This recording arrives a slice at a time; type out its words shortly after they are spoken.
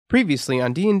Previously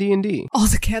on D&D. All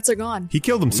the cats are gone. He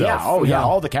killed himself.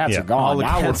 All the cats are gone.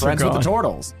 Now we're friends with the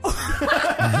turtles.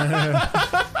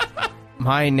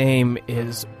 My name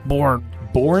is Born.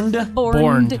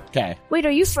 Borned? Okay. Wait,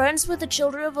 are you friends with the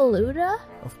children of Aluda?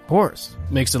 Of course.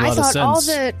 Makes a lot I of thought sense. all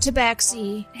the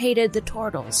Tabaxi hated the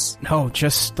turtles. No,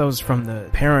 just those from the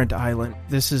parent island.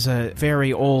 This is a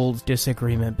very old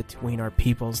disagreement between our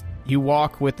peoples. You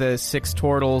walk with the 6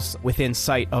 turtles within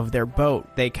sight of their boat.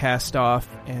 They cast off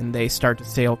and they start to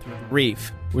sail through the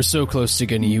reef. We're so close to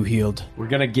getting you healed. We're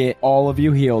going to get all of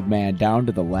you healed, man, down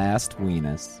to the last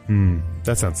weenus.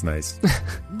 That sounds nice.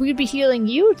 We'd be healing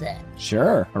you then.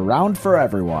 Sure. Around for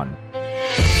everyone.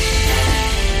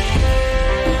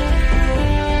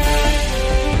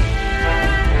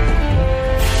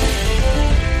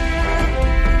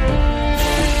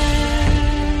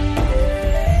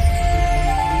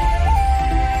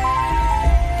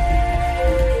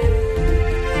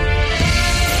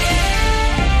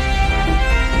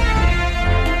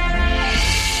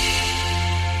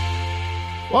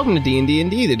 Welcome to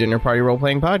D&D, the Dinner Party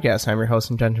Role-Playing Podcast. I'm your host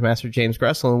and Dungeon Master, James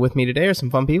Gressel, and with me today are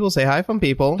some fun people. Say hi, fun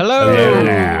people.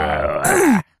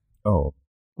 Hello! Oh.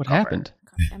 What happened?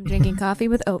 I'm drinking coffee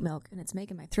with oat milk, and it's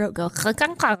making my throat go.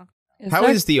 How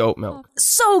is the oat milk?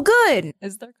 So good.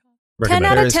 Is there 10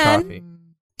 out There of is 10. coffee.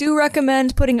 Do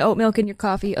recommend putting oat milk in your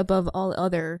coffee above all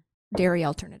other dairy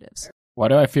alternatives. Why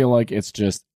do I feel like it's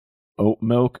just oat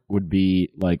milk would be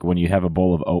like when you have a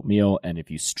bowl of oatmeal and if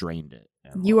you strained it?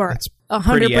 You are That's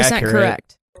 100% accurate.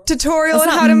 correct. Tutorial That's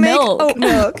on not how to milk. make oat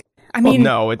milk. I Well, mean,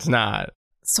 no, it's not.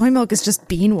 soy milk is just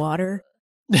bean water.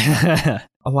 A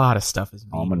lot of stuff is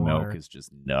bean Almond water. milk is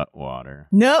just nut water.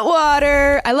 Nut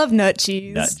water. I love nut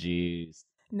cheese. Nut cheese.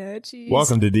 Nut cheese.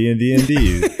 Welcome to D&D,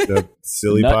 the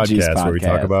silly Nut Juice podcast where we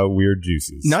talk podcast. about weird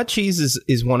juices. Nut cheese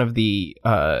is one of the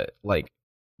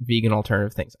vegan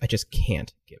alternative things I just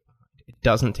can't get behind. It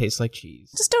doesn't taste like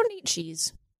cheese. Just don't eat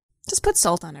cheese. Just put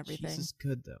salt on everything. Cheese is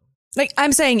good though. Like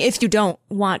I'm saying, if you don't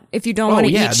want to eat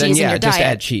cheese then in your just diet,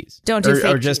 add cheese. Don't do or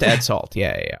fake just cheese. add salt.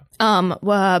 Yeah.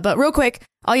 But real quick,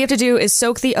 all you have to do is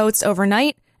soak the oats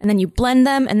overnight, and then you blend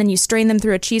them, and then you strain them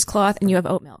through a cheesecloth, and you have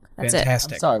oat milk. That's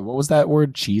Fantastic. I'm sorry, what was that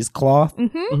word? Cheesecloth?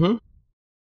 it. Mm-hmm. Mm-hmm.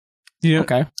 Yeah.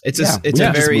 Okay. It's Yeah, a we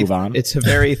can just very move on. it's a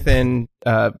very thin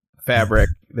fabric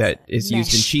that is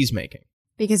used in Mesh. cheese making.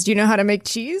 Because do you know how to make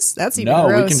cheese? That's even No,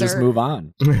 grosser. we can just move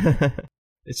on.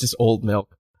 It's just old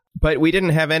milk. But we didn't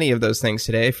have any of those things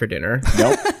today for dinner.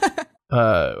 Nope.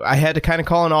 I had to kind of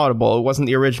call an audible. It wasn't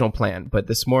the original plan, but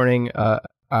this morning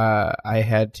I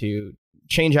had to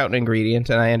change out an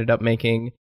ingredient, and I ended up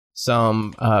making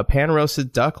some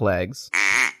pan-roasted duck legs.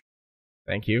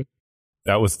 Thank you.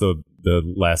 That was the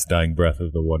last dying breath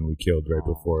of the one we killed right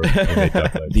before we made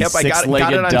duck legs. The Yep, I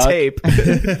got it on duck. tape.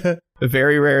 A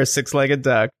very rare 6-legged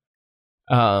duck.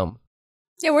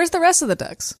 Yeah, where's the rest of the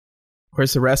ducks?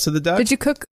 Where's the rest of the duck? Did you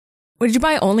cook? Did you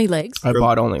buy only legs? I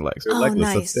bought only legs. They're Oh, legless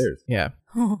nice. upstairs. Yeah.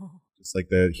 Just like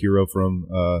the hero from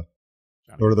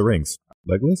Lord of the Rings.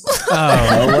 Legless?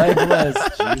 Oh. Legless.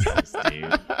 Jesus,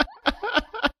 dude.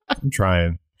 I'm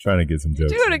trying to get some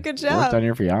jokes. Doing a good Worked job. on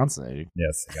your fiance.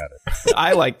 Yes, I got it.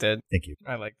 I liked it. Thank you.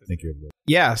 I liked it. Thank you, everybody.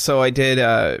 Yeah, so I did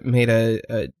made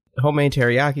a homemade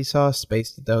teriyaki sauce,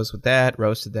 basted those with that,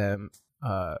 roasted them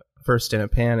first in a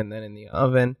pan and then in the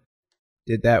oven.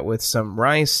 Did that with some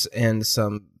rice and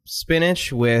some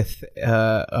spinach with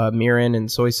mirin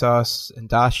and soy sauce and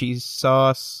dashi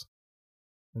sauce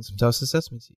and some toasted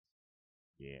sesame seeds.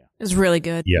 Yeah. It was really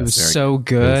good. Yes. It was Very so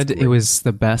good. It was It was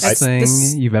the best That's- thing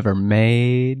this- you've ever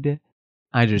made.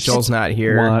 I just Joel's not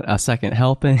here. want a second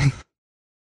helping.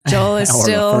 Joel is Or the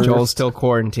still first. Joel's still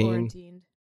quarantined, quarantined.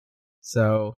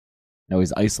 so No,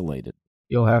 he's isolated.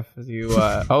 you'll have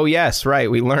to. Oh yes, right.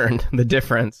 We learned the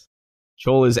difference.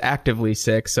 Joel is actively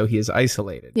sick, so he is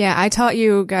isolated. Yeah, I taught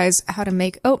you guys how to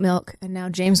make oat milk, and now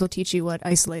James will teach you what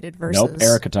isolated versus. Nope,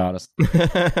 Erica taught us.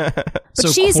 But so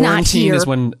she's not quarantine here. is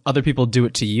when other people do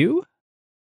it to you?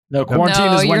 No, quarantine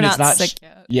no, is when you're it's not not sick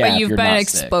yet. Yeah, but if you've you're been not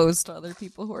sick. exposed to other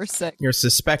people who are sick. You're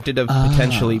suspected of Ah.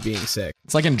 potentially being sick.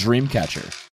 It's like in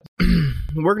Dreamcatcher.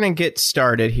 We're going to get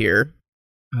started here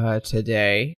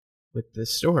today with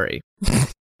this story.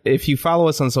 If you follow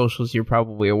us on socials, you're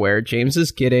probably aware James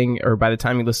is getting, or by the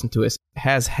time you listen to us,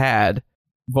 has had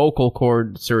vocal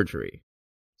cord surgery.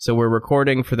 So we're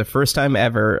recording for the first time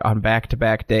ever on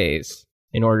back-to-back days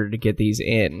in order to get these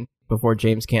in before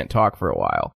James can't talk for a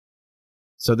while.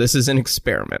 So this is an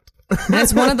experiment. And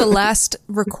it's one of the last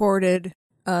recorded,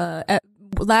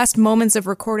 last moments of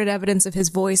recorded evidence of his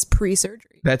voice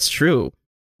pre-surgery. That's true.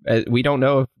 We don't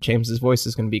know if James's voice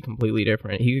is going to be completely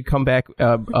different. He could come back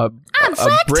a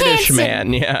Frank British Hansen.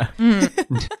 man. Yeah.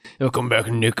 He'll come back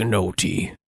Nick and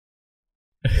OT.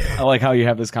 I like how you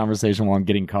have this conversation while I'm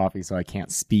getting coffee, so I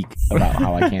can't speak about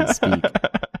how I can't speak.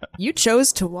 You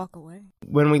chose to walk away.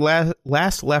 When we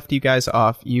last left you guys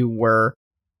off, you were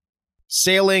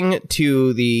sailing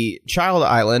to the Child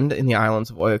Island in the islands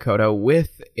of Oyokoto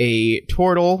with a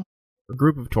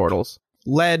group of turtles,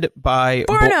 led by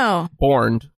Borno.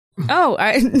 Borned. Oh,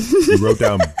 You wrote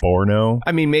down Borno.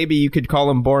 I mean, maybe you could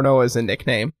call him Borno as a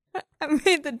nickname. I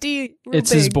made the D real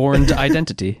It's his big. born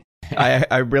identity.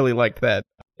 I really liked that.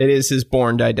 It is his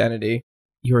Borned identity.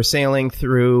 You were sailing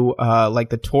through like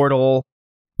the turtle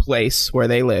place where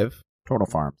they live. Turtle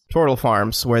Farms Turtle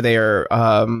farms where they are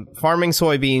farming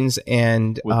soybeans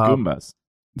and with Goombas.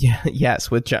 yeah, yes,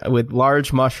 with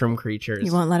large mushroom creatures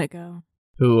You won't let it go.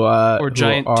 who Or who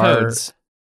giant are toads.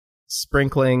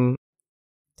 sprinkling.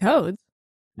 Toads.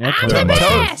 Yeah, I'm Yeah, the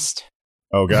mushrooms. best.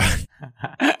 Oh god.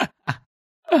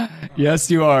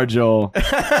 Yes, you are, Joel.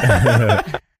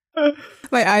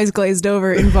 My eyes glazed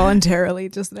over involuntarily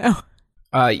just now.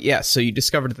 Yeah, so you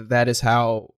discovered that is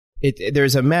how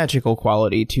there's a magical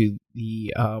quality to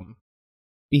the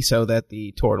miso that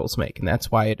the turtles make, and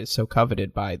that's why it is so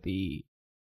coveted by the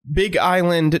Big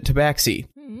Island Tabaxi.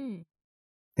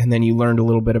 And then you learned a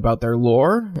little bit about their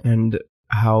lore and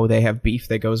how they have beef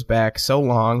that goes back so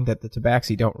long that the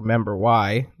Tabaxi don't remember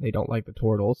why they don't like the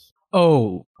turtles.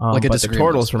 Oh, like a but the disagreement.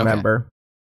 turtles Okay. remember.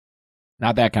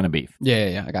 Not that kind of beef.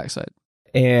 Yeah. I got excited.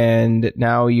 And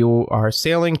now you are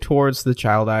sailing towards the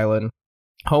Child Island,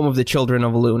 home of the children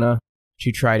of Aluna,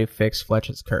 to try to fix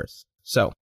Fletch's curse.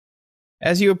 So,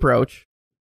 as you approach,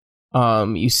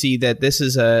 you see that this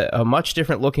is a much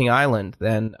different looking island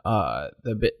than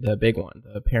the big one,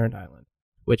 the parent island,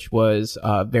 which was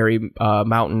very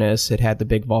mountainous. It had the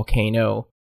big volcano.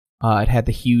 It had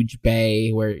the huge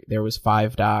bay where there was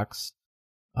 5 docks,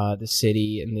 the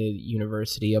city and the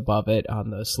university above it on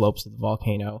the slopes of the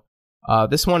volcano.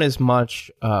 This one is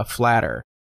much flatter.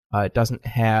 It doesn't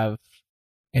have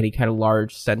any kind of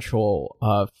large central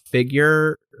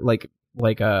figure like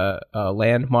a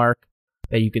landmark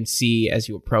that you can see as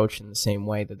you approach in the same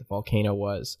way that the volcano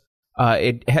was.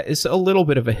 It has a little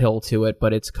bit of a hill to it,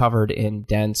 but it's covered in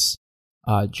dense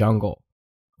jungle.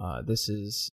 This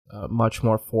is much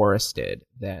more forested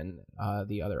than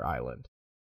the other island.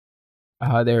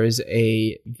 There is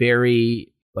a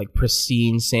very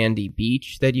pristine sandy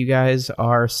beach that you guys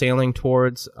are sailing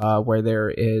towards, where there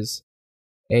is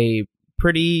a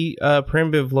pretty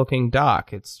primitive looking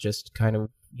dock. It's just kind of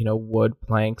wood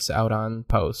planks out on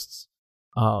posts.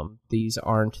 These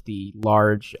aren't the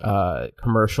large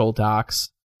commercial docks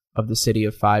of the city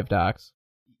of 5 docks.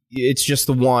 It's just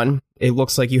the one. It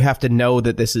looks like you have to know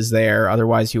that this is there,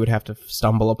 otherwise you would have to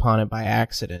stumble upon it by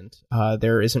accident.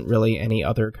 There isn't really any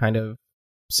other kind of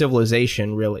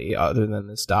civilization really other than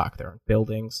this dock. There aren't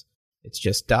buildings. It's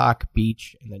just dock,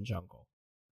 beach, and then jungle.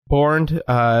 Borned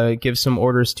gives some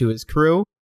orders to his crew,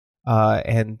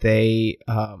 and they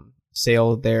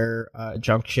sail their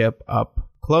junk ship up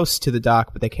close to the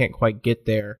dock, but they can't quite get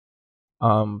there.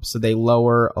 So they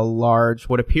lower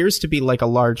what appears to be like a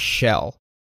large shell,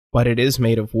 but it is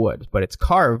made of wood, but it's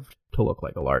carved to look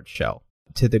like a large shell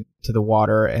to the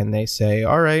water, and they say,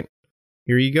 "All right,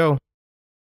 here you go.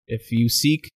 If you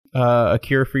seek a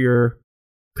cure for your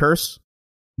curse,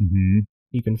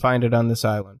 you can find it on this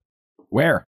island."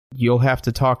 Where? You'll have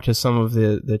to talk to some of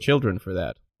the children for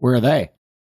that. Where are they?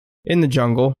 In the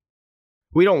jungle.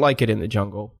 We don't like it in the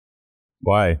jungle.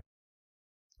 Why?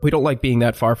 We don't like being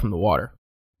that far from the water.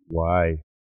 Why?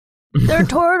 They're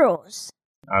turtles.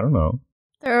 I don't know.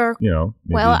 They're Maybe.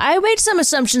 well, I made some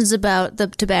assumptions about the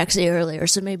tabaxi earlier,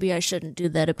 so maybe I shouldn't do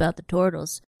that about the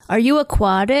turtles. Are you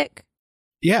aquatic?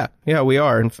 Yeah, we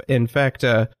are. In fact,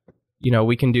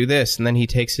 we can do this. And then he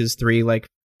takes his 3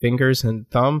 fingers and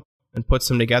thumb and puts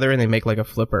them together, and they make like a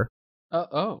flipper.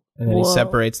 Oh, And then he Whoa.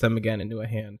 separates them again into a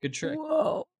hand. good trick.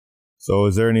 Whoa. So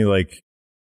is there any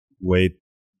way?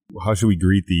 How should we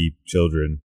greet the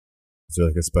children? Is there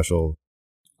a special?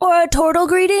 Or a turtle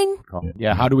greeting?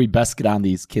 Yeah, how do we best get on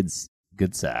these kids'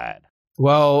 good side?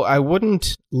 Well, I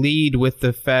wouldn't lead with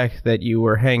the fact that you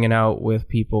were hanging out with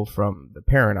people from the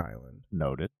parent island.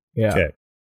 Noted. Yeah. Okay.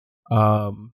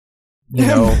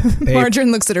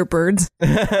 Margarine looks at her birds.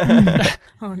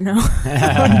 Oh no.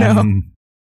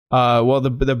 Well,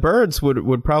 the birds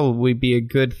would probably be a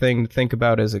good thing to think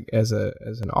about as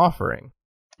an offering.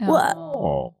 What?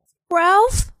 Oh.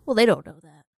 Ralph? Well, they don't know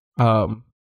that.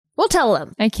 We'll tell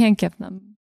them. I can't give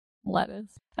them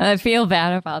lettuce. And I feel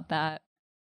bad about that.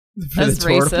 For That's the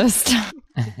turtle. racist.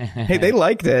 Hey, they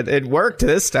liked it. It worked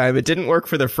this time. It didn't work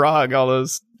for the frog all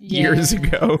those years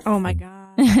ago. Oh my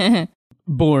god.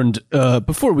 Born,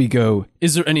 before we go,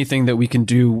 is there anything that we can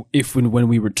do if and when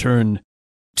we return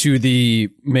to the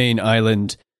main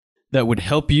island that would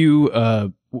help you?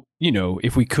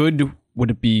 If we could,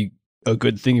 would it be a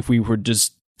good thing if we were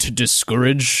just to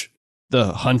discourage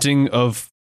the hunting of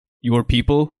your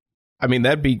people? I mean,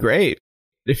 that'd be great.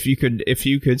 If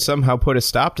you could somehow put a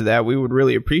stop to that, we would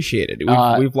really appreciate it.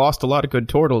 We've lost a lot of good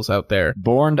turtles out there.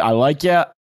 Born, I like you.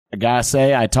 I gotta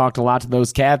say, I talked a lot to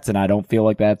those cats, and I don't feel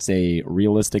like that's a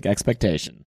realistic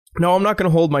expectation. No, I'm not going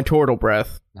to hold my turtle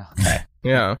breath. Okay.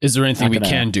 Yeah. Is there anything Not we gonna-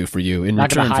 can do for you in Not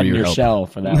gonna return hide for in your your help? shell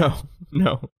for that.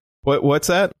 No. What's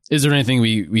that? Is there anything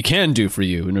we can do for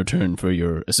you in return for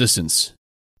your assistance?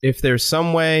 If there's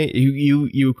some way,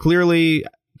 you clearly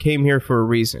came here for a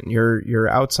reason. You're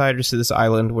outsiders to this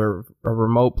island. We're a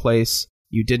remote place.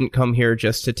 You didn't come here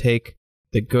just to take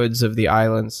the goods of the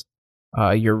islands.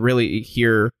 You're really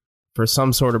here for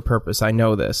some sort of purpose. I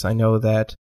know this. I know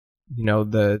that,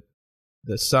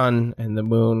 the sun and the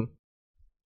moon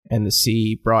and the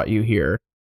sea brought you here.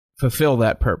 Fulfill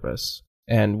that purpose,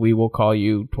 and we will call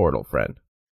you Turtle Friend.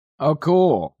 Oh,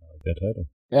 cool. I like that title.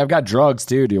 Yeah, I've got drugs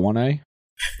too. Do you want any?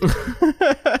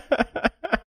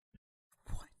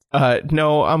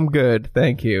 No, I'm good.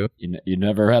 Thank you. You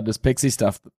never had this pixie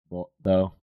stuff,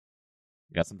 though.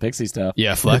 You got some pixie stuff.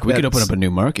 Yeah, Fleck, we could open That's- up a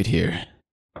new market here.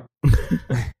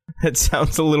 That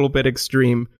sounds a little bit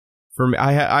extreme for me.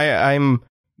 I'm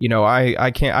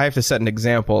I can't. I have to set an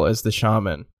example as the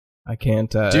shaman. I can't.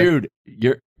 Dude,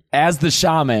 you're as the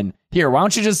shaman. Here, why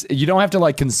don't you don't have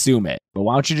to consume it, but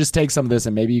why don't you just take some of this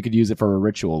and maybe you could use it for a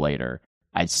ritual later?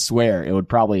 I swear it would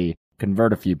probably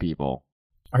convert a few people.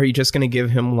 Are you just gonna give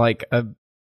him like a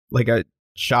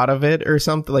shot of it or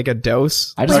something, like a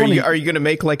dose? I just are wanna- you going to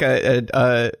make like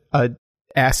a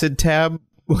acid tab?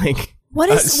 Like What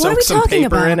are soak we some talking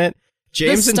paper about? in it?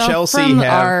 James the and stuff Chelsea from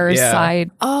have our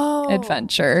side Oh,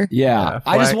 adventure. Yeah,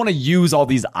 I just Flack- want to use all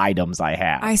these items I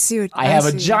have. I see. I have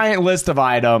a see. giant list of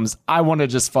items. I want to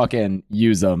just fucking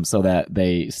use them so that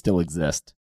they still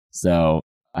exist. So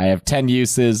I have 10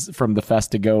 uses from the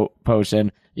Festigo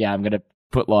potion. Yeah, I'm going to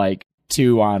put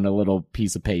 2 on a little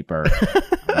piece of paper.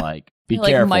 Be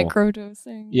careful.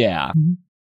 Microdosing. Yeah.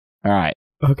 All right.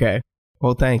 Okay.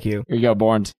 Well, thank you. Here you go,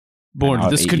 Born. Born, I'll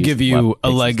this eat could you give some you left a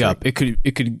pixie leg stick. up.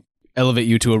 It could elevate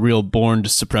you to a real Born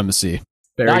supremacy.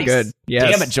 Very Nice. good.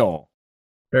 Yes. Damn it, Joel.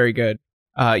 Very good.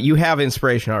 You have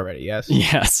inspiration already. Yes.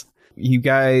 Yes. You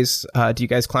guys, do you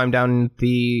guys climb down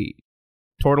the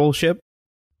turtle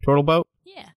boat,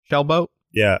 Yeah. shell boat?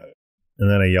 Yeah. And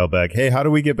then I yell back, hey, how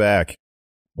do we get back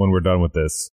when we're done with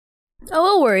this? Oh,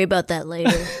 we'll worry about that later.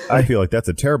 I feel like that's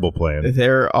a terrible plan.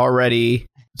 They're already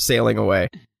sailing away.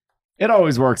 It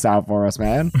always works out for us,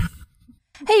 man.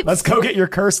 Hey, Let's go get your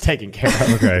curse taken care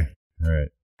of. Okay. All right.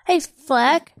 hey,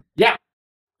 Flack. Yeah.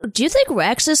 Do you think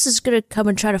Raxus is gonna come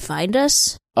and try to find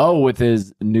us? Oh, with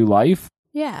his new life?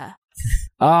 Yeah.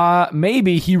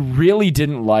 Maybe he really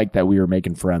didn't like that we were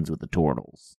making friends with the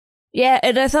turtles. Yeah,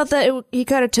 and I thought that he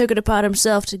kind of took it upon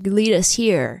himself to lead us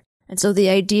here. And so the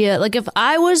idea, if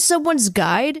I was someone's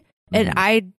guide and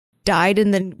I died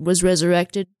and then was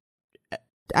resurrected,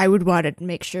 I would want to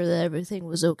make sure that everything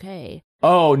was okay.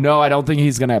 Oh, no, I don't think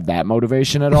he's going to have that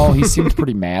motivation at all. He seemed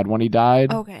pretty mad when he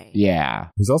died. Okay. Yeah.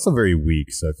 He's also very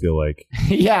weak, so I feel like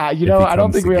Yeah, he I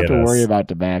don't comes think to we have get to us. worry about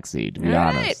Tabaxi, to be All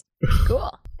honest. right.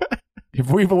 Cool. If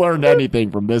we've learned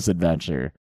anything from this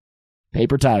adventure,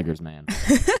 paper tigers, man.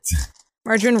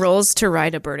 Margarine rolls to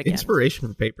ride a bird again. Inspiration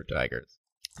for paper tigers.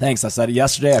 Thanks. I said it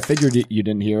yesterday. I figured you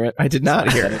didn't hear it. I did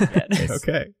not hear said it. again.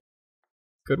 Okay.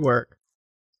 Good work.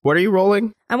 What are you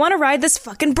rolling? I want to ride this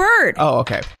fucking bird. Oh,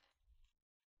 okay.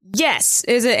 Yes.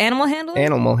 Is it animal handling?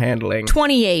 Animal handling.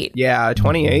 28. Yeah,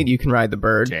 28. You can ride the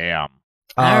bird. Damn.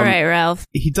 All right, Ralph.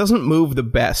 He doesn't move the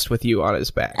best with you on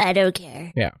his back. I don't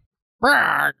care. Yeah.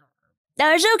 No,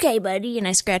 it's okay, buddy. And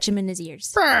I scratch him in his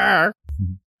ears.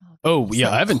 Oh, yeah,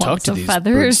 I haven't talked clumps to of these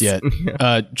feathers. birds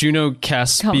yet. Juno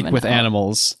casts Speak Coming with out.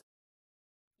 Animals.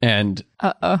 And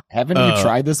Haven't you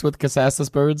tried this with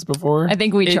Casassus birds before? I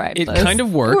think we it, tried it this. kind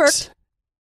of worked.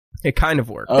 It kind of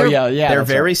worked. Oh, yeah. They're that's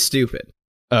very right. stupid.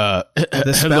 The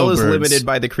The spell hello, is birds. limited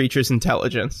by the creature's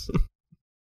intelligence.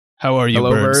 How are you,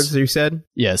 Hello, birds? birds, you said?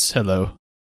 Yes, hello.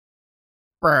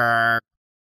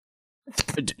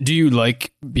 Do you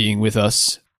like being with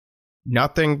us?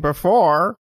 Nothing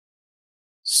before.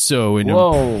 So an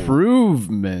Whoa.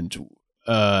 improvement.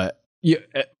 Yeah.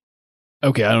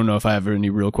 Okay, I don't know if I have any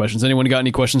real questions. Anyone got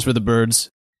any questions for the birds?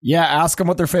 Yeah, ask them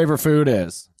what their favorite food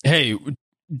is. Hey,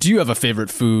 do you have a favorite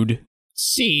food?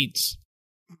 Seeds.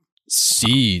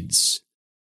 Seeds.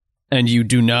 And you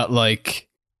do not like...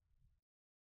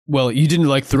 Well, you didn't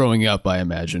like throwing up, I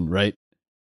imagine, right?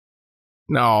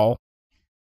 No.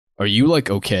 Are you, like,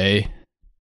 okay?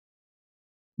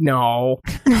 No.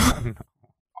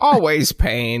 Always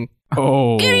pain.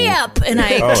 Oh. Giddy up! And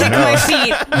I Oh, kick no. my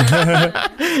feet.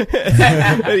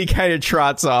 And he kind of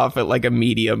trots off at like a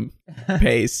medium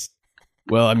pace.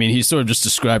 Well, I mean, he sort of just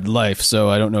described life, so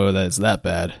I don't know that it's that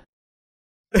bad.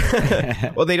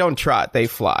 Well, they don't trot, they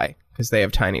fly because they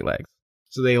have tiny legs.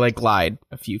 So they like glide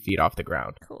a few feet off the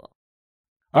ground. Cool.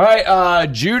 All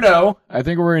right, Juno, I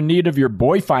think we're in need of your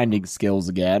boy finding skills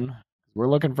again. We're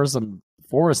looking for some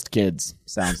forest kids,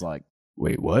 sounds like.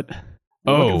 Wait, what?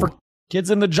 We're looking Oh. for kids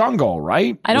in the jungle,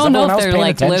 right? I Is don't know everyone if else they're paying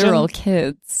like attention? literal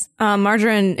kids.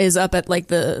 Margarine is up at like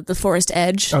the forest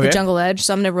edge, Okay. the jungle edge,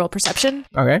 so I'm gonna roll perception.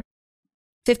 Okay.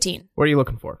 15. What are you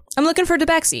looking for? I'm looking for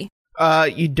Tabaxi.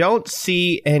 You don't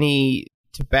see any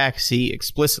tabaxi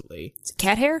explicitly. Is it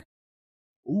cat hair?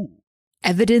 Ooh.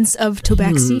 Evidence of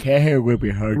Tabaxi? Cat hair will be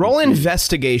hard. Roll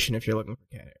investigation if you're looking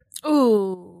for cat hair.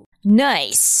 Ooh,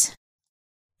 nice.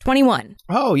 21.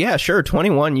 Oh yeah, sure.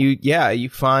 21. You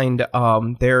find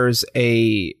there's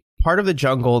a part of the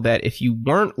jungle that if you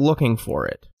weren't looking for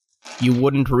it, you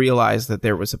wouldn't realize that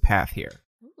there was a path here.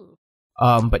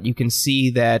 But you can see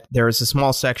that there is a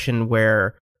small section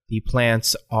where the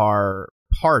plants are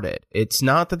parted. It's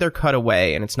not that they're cut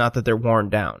away, and it's not that they're worn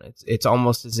down. It's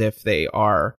almost as if they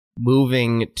are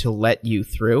moving to let you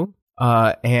through.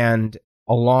 And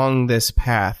along this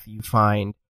path, you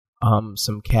find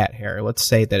some cat hair. Let's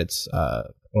say that it's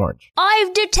orange.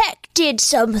 I've detected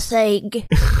something.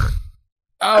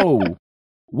 Oh,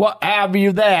 what have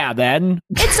you there then?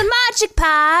 It's a magic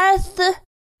path.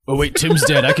 Oh, wait, Tim's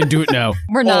dead. I can do it now.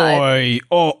 We're not. I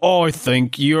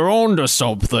think you're onto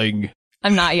something.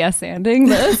 I'm not yes-anding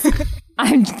this.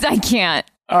 I can't.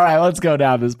 All right, let's go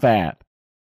down this path,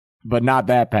 but not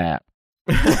that path.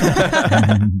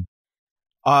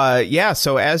 Yeah,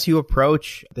 so as you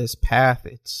approach this path,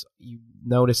 you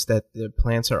notice that the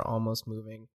plants are almost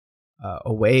moving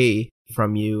away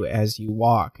from you as you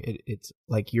walk. It's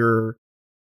like you're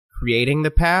creating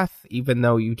the path, even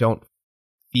though you don't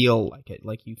feel like it.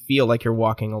 Like you feel like you're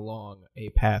walking along a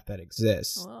path that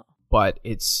exists, but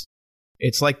it's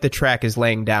like the track is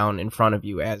laying down in front of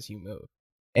you as you move.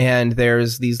 And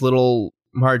there's these little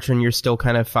Margarine, you're still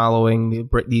kind of following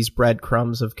these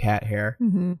breadcrumbs of cat hair.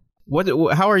 Mm-hmm.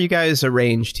 How are you guys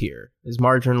arranged here? Is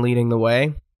Margarine leading the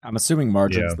way? I'm assuming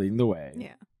Margarine's Yeah. leading the way.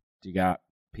 Yeah. Do you got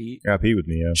Pete? Yeah, Pete with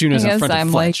me, yeah. Juno's I in guess front of I'm,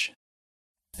 Fletch.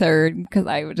 Third, because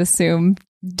I would assume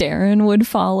Darren would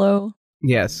follow.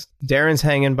 Yes. Darren's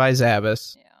hanging by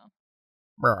Zabas. Yeah.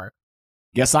 Brr.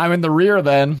 Guess I'm in the rear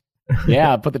then.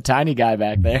 Yeah, put the tiny guy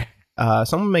back there.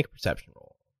 Someone make a perception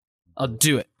roll. I'll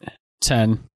do it.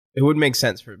 10. It would make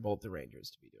sense for both the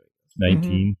Rangers to be doing this.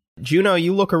 19. Juno,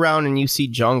 you look around and you see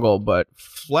jungle, but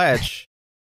Fletch,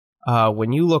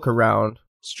 when you look around,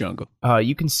 It's jungle.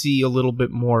 you can see a little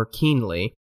bit more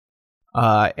keenly.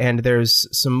 And there's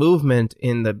some movement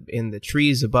in the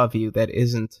trees above you that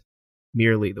isn't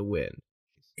merely the wind.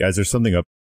 Guys, there's something up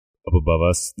above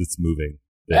us that's moving.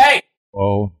 Hey,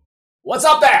 Oh, what's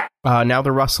up there? Now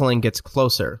the rustling gets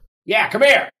closer. Yeah, come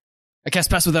here. I cast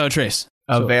Pass Without a Trace.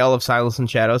 A So- veil of silence and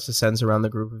shadows descends around the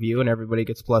group of you, and everybody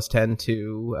gets plus 10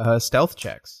 to stealth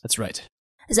checks. That's right.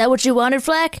 Is that what you wanted,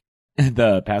 Flack?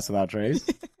 The pass without trace.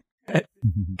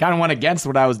 Kind of went against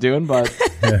what I was doing, but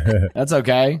that's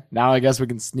okay. Now I guess we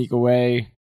can sneak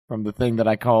away from the thing that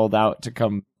I called out to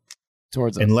come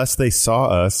towards us. unless they saw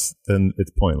us, then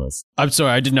it's pointless. I'm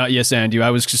sorry, I did not yes and you. I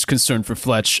was just concerned for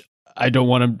Fletch. I don't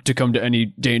want him to come to any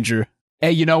danger.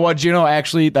 Hey, you know what, Juno?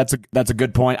 Actually, that's a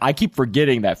good point. I keep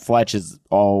forgetting that Fletch is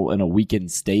all in a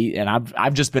weakened state, and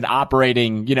I've just been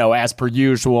operating, as per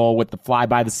usual with the fly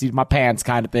by the seat of my pants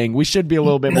kind of thing. We should be a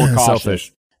little bit more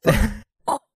cautious. Selfish.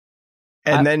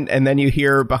 And then you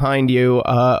hear behind you,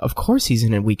 of course he's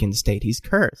in a weakened state. He's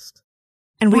cursed.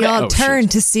 And we Right. all Oh, turn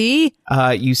shit. to see.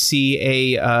 You see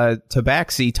a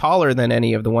tabaxi taller than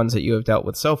any of the ones that you have dealt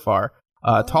with so far.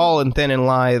 Tall and thin and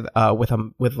lithe,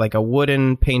 with like a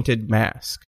wooden painted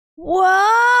mask.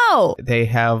 Whoa! They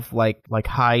have like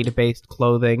hide based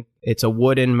clothing. It's a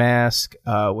wooden mask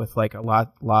with like a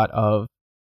lot of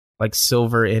like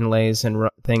silver inlays and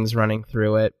things running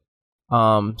through it.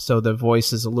 So the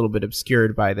voice is a little bit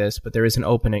obscured by this, but there is an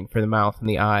opening for the mouth and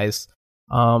the eyes.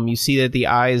 You see that the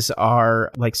eyes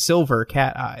are like silver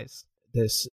cat eyes.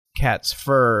 This cat's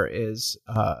fur is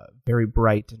very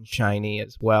bright and shiny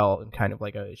as well, and kind of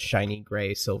like a shiny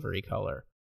gray silvery color.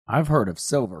 I've heard of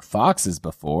silver foxes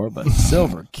before, but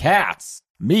silver cats,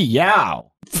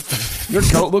 meow. Your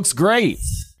coat looks great.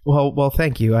 Well,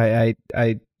 thank you. I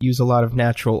use a lot of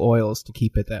natural oils to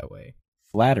keep it that way.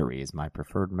 Flattery is my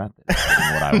preferred method. Of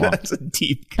what I want. That's a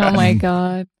deep cut. Oh my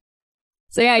god.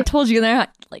 So yeah, I told you they're not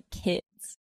like kids.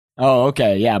 Oh,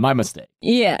 okay. Yeah, my mistake.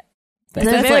 Yeah. They're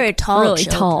That's, very like, tall really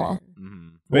children. tall.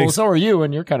 Well, so are you,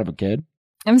 and you're kind of a kid.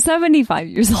 I'm 75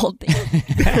 years old.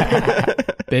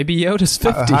 Baby Yoda's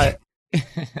 50.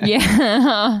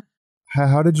 Yeah.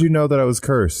 How did you know that I was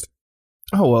cursed?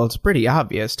 Oh, well, it's pretty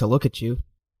obvious to look at you.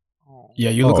 Yeah,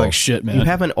 you look Oh. like shit, man. You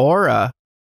have an aura.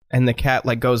 And the cat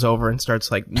like goes over and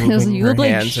starts like moving You her look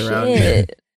like hands around you.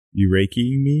 shit. You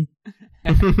Reikiing me?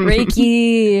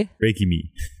 Reiki. Reiki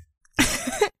me.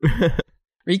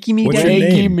 Reiki me, What's your daddy.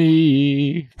 name?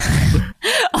 me.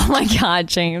 Oh my god,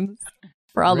 James.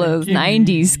 For all those Reiki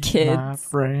 90s my kids.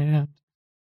 friend.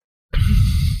 Oh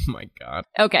my god.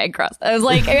 Okay, Gruss. I was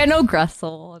like, I know Gruss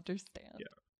will understand.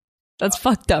 That's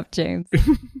fucked up, James.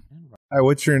 Hi,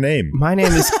 what's your name? My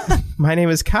name is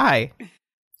Kai.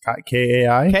 Kai? Kai.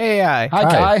 Hi, Hi.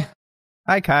 Kai.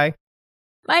 Hi, Kai.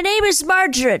 My name is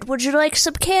Margaret. Would you like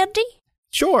some candy?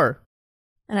 Sure.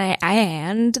 And I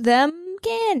hand them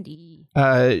candy.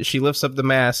 She lifts up the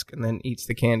mask and then eats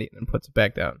the candy and then puts it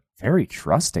back down. Very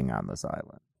trusting on this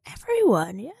island.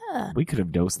 Everyone, yeah. We could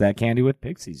have dosed that candy with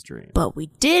Pixie's dream. But we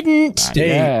didn't. Not Did-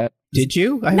 yet. Did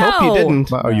you? I No. hope you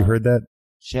didn't. Oh, you heard that?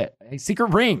 Shit. Hey,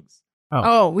 secret rings.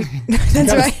 Oh,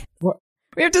 that's right. What?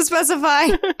 We have to specify.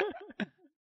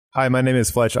 Hi, my name is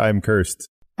Fletch. I am cursed.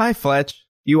 Hi, Fletch.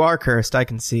 You are cursed, I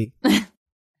can see.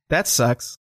 That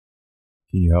sucks.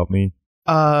 Can you help me?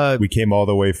 We came all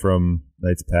the way from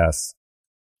Knight's Pass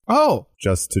Oh,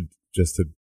 just to,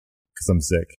 because I'm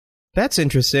sick. that's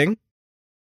interesting.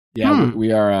 Yeah,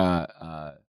 we are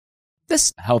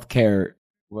This healthcare.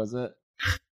 Was it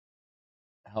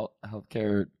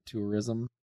healthcare tourism?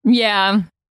 Yeah.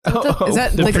 Oh, is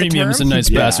that The like premiums the and term? Nice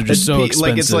Pass are just so expensive.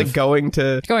 like it's like going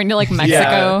to Going to like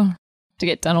Mexico to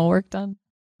get dental work done.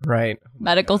 right.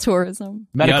 Medical tourism.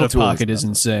 the Medical out-of-pocket tourism.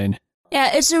 is insane.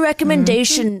 Yeah, it's a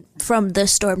recommendation from the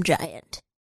Storm Giant.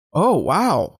 Oh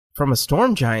wow! From a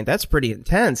storm giant, that's pretty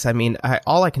intense. I mean,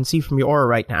 all I can see from your aura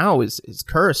right now is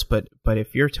curse. But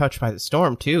if you're touched by the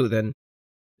storm too, then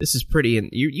this is pretty. And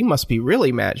you must be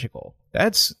really magical.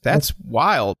 That's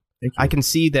wild. Thank you. I can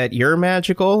see that you're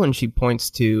magical, and she points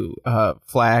to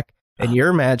Flack, and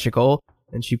you're magical,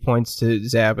 and she points to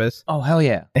Zabas, Oh hell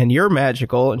yeah! and you're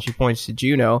magical, and she points to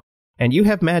Juno, and you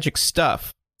have magic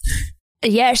stuff.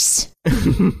 Yes,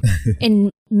 in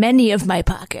many of my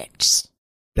pockets.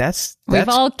 That's We've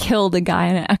all killed a guy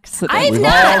in an accident. I've We've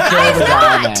not- all killed a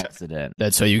guy in not. an accident.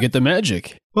 That's how you get the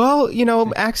magic. well,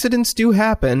 accidents do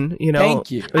happen.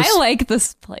 Thank you. I like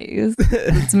this place.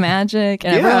 It's magic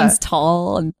and Yeah. everyone's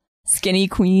tall and skinny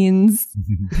queens.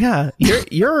 Yeah,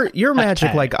 you're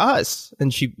magic like us.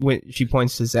 And she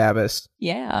points to Zabas.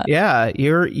 Yeah. Yeah,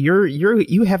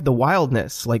 you have the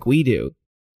wildness like we do.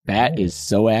 That is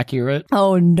so accurate.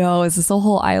 Oh no, is this a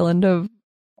whole island of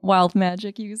wild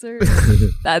magic users?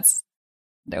 That's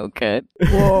no good.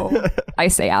 Whoa. I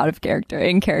say out of character.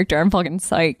 In character, I'm fucking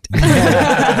psyched.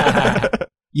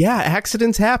 Yeah,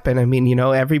 accidents happen. I mean,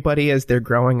 everybody as they're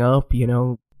growing up,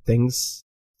 things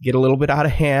get a little bit out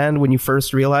of hand when you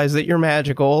first realize that you're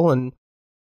magical, and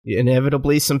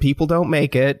inevitably some people don't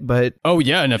make it, but Oh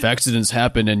yeah, and if accidents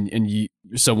happen and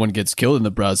someone gets killed in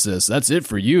the process, that's it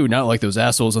for you. Not like those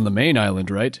assholes on the main island,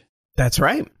 right? that's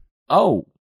right. Oh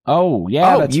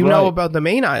yeah. Oh, That's you right. know about the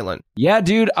main island. Yeah,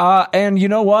 dude. And you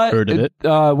know what? Heard of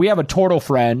it. We have a turtle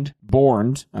friend,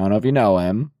 Bornd. I don't know if you know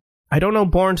him. I don't know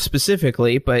Born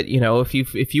specifically, but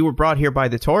if you were brought here by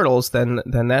the turtles, then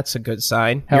that's a good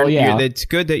sign. Hell yeah. It's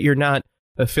good that you're not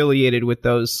affiliated with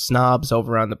those snobs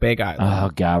over on the Big Island. Oh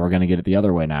god, we're gonna get it the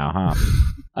other way now,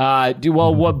 huh?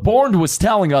 Well, what Bornd was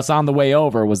telling us on the way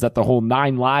over was that the whole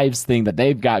 9 lives thing that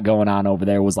they've got going on over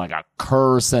there was like a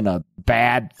curse and a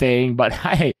bad thing. But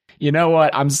hey, you know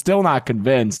what? I'm still not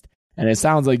convinced, and it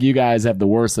sounds like you guys have the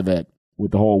worst of it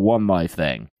with the whole 1 life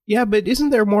thing. Yeah, but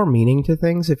isn't there more meaning to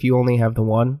things if you only have the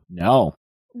one? No,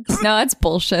 No, that's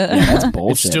bullshit. that's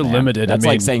bullshit. It's still man. limited. That's I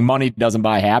mean, like saying money doesn't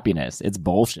buy happiness. It's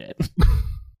bullshit.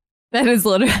 That is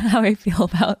literally how I feel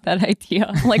about that idea.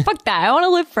 I'm like, fuck that. I want to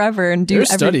live forever and do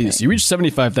there's everything. studies. You reach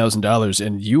 $75,000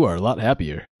 and you are a lot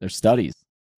happier. There's studies.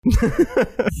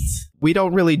 We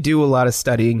don't really do a lot of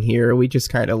studying here. We just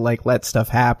kind of let stuff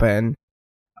happen.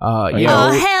 You Oh,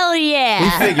 know, hell we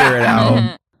yeah. figure it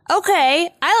out. Okay,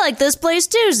 I like this place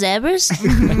too, Zabas.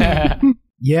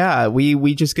 Yeah,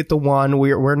 we just get the one.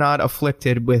 We're not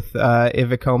afflicted with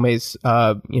Ivikome's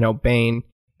Bane,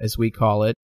 as we call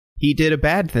it. He did a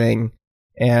bad thing,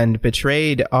 and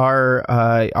betrayed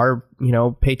our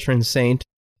patron saint,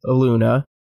 Aluna.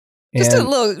 Just a And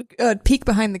little peek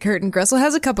behind the curtain. Gressel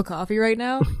has a cup of coffee right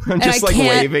now. I'm and just I like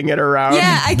can't- waving it around.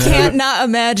 Yeah, I can't not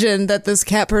imagine that this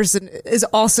cat person is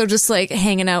also just like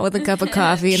hanging out with a cup of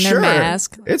coffee and Sure. their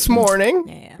mask. It's morning.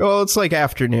 Yeah. Well, it's like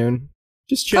afternoon.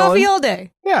 Just chilling. Coffee all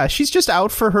day. Yeah, she's just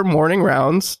out for her morning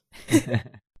rounds.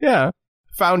 Yeah.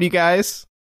 Found you guys.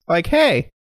 Like,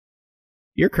 hey,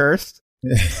 you're cursed.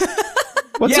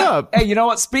 What's Yeah. up? Hey, you know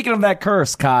what? Speaking of that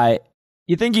curse, Kai,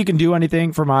 you think you can do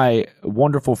anything for my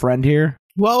wonderful friend here?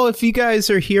 Well, if you guys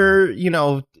are here,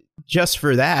 just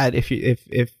for that, if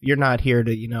you're not here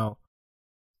to,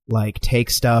 like take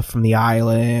stuff from the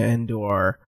island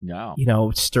or,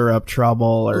 No. stir up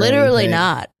trouble or Literally anything.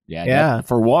 not. Yeah.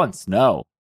 For once, no.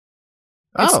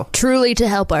 Oh, It's truly to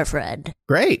help our friend.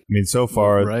 great. I mean, so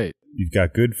far, Right. you've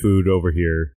got good food over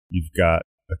here. You've got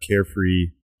a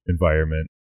carefree environment.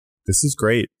 This is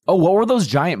great. Oh, what were those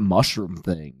giant mushroom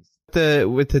things?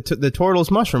 With the Tortles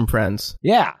mushroom friends.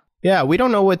 Yeah. Yeah, we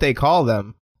don't know what they call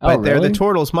them, but Oh, they're really? the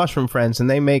Tortles mushroom friends, and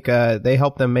they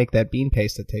help them make that bean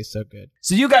paste that tastes so good.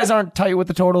 So you guys aren't tight with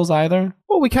the turtles either?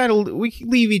 Well, we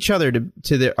leave each other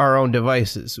to our own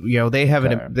devices. They have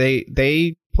Okay.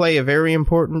 they play a very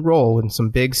important role in some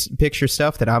big picture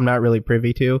stuff that I'm not really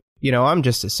privy to. I'm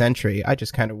just a sentry. I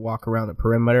just kind of walk around the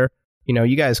perimeter.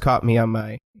 You guys caught me on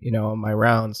my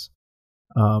rounds,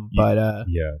 but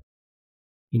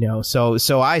Yeah.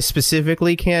 so I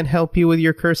specifically can't help you with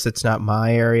your curse. That's not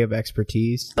my area of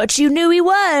expertise. But you knew he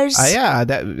was. Yeah,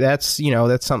 that's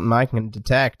something I can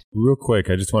detect. Real quick,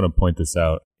 I just want to point this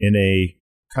out. In a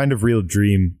kind of real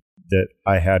dream that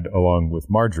I had along with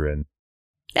Margarine,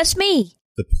 That's me.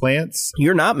 the plants,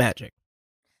 You're not magic.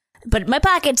 But my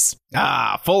pockets.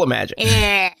 Full of magic.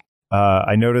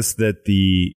 I noticed that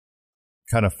the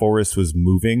kind of forest was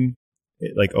moving,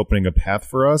 like opening a path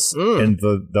for us. Mm. And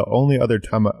the only other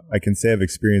time I can say I've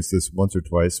experienced this once or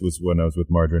twice was when I was with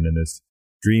Margarine in this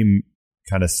dream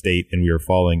kind of state, and we were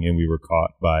falling and we were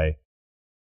caught by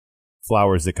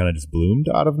flowers that kind of just bloomed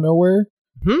out of nowhere.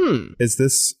 Is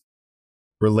this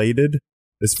related?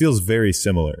 This feels very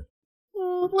similar.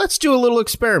 Let's do a little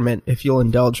experiment, if you'll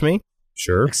indulge me.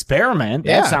 Sure. Experiment?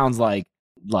 Yeah. That sounds like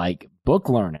book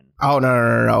learning. Oh,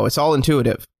 no. It's all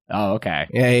intuitive. Oh, okay.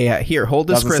 Yeah. Here, hold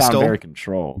this Doesn't crystal. sound very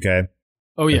controlled. Okay.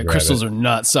 Oh yeah, Grab crystals it. are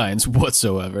not science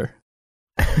whatsoever.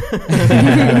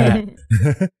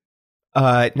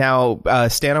 Now,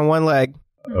 stand on one leg.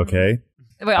 Okay.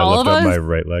 Wait, I all lift of up us? my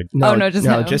right leg. Oh, no, just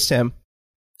him. just him.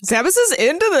 Zabbis is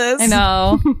into this. I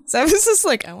know. Zabbis is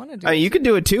like, I want to do You can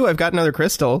do it too. I've got another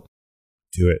crystal.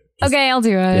 Do it. Just- Okay, I'll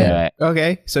do it. Yeah.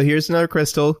 Okay, so here's another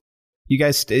crystal. You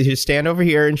guys just stand over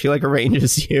here, and she like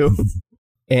arranges you,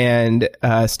 and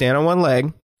stand on one leg.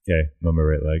 Okay. I'm on my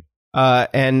right leg.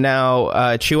 And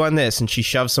now chew on this, and she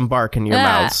shoves some bark in your Ah.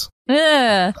 mouths.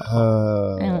 Ugh.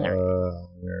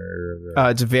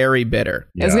 It's very bitter.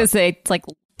 I was Yeah. gonna say it's like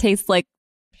tastes like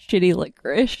shitty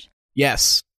licorice.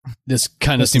 Yes, This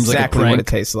kind of that's seems exactly like a what prank,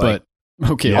 it tastes like.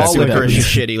 but okay, Yeah, I'll All see what licorice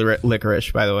is happens. shitty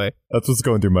licorice, by the way. That's what's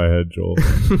going through my head, Joel.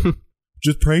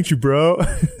 Just pranked you, bro.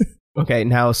 Okay,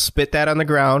 now spit that on the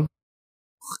ground.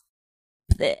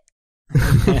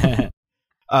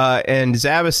 And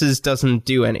Zabbis's doesn't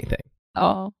do anything.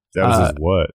 Oh, That was his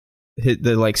what?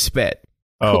 The like spit.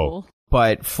 Oh. cool.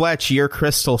 But Fletch, your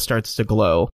crystal starts to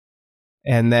glow,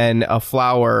 and then a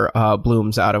flower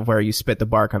blooms out of where you spit the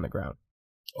bark on the ground.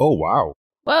 Oh, wow.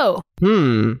 Whoa.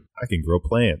 I can grow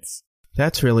plants.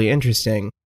 That's really interesting.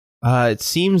 It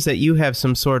seems that you have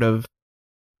some sort of,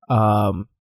 I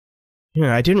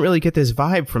didn't really get this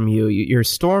vibe from you. You're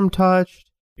storm touched.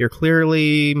 You're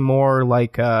clearly more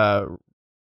like a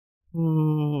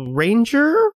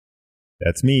ranger.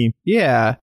 That's me.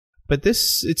 Yeah, but it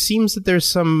seems that there's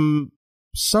some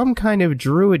kind of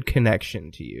druid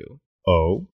connection to you.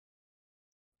 Oh.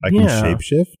 I can Yeah.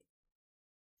 shapeshift?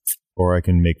 Or I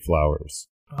can make flowers.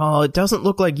 Oh, it doesn't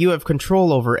look like you have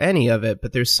control over any of it,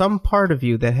 but there's some part of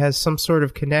you that has some sort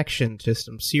of connection to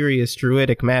some serious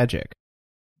druidic magic.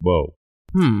 Whoa.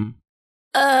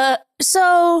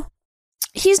 So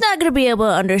he's not gonna be able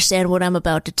to understand what I'm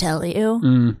about to tell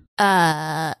you.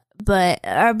 But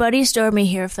our buddy Stormy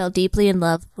here fell deeply in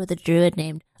love with a druid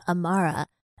named Amara.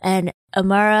 And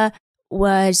Amara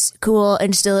was cool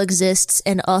and still exists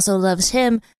and also loves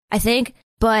him, I think.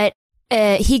 But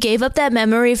he gave up that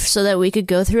memory so that we could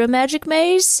go through a magic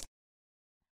maze.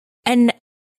 And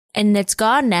it's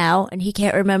gone now, and he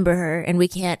can't remember her, and we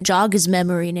can't jog his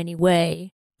memory in any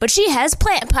way. But she has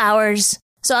plant powers.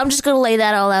 So I'm just gonna lay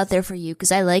that all out there for you,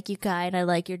 because I like you, Kai, and I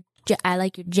like your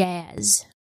jazz.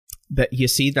 That you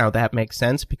see now that makes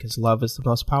sense because love is the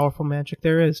most powerful magic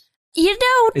there is. You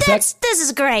know, Is this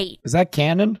is great. Is that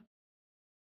canon?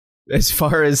 As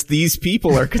far as these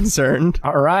people are concerned.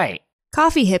 All right.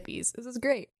 Coffee hippies. This is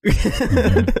great.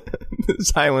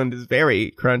 This island is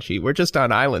very crunchy. We're just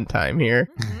on island time here.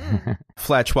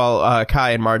 Fletch, while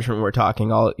Kai and Margarine were talking,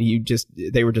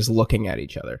 they were just looking at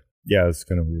each other. Yeah, it's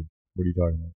kind of weird. What are you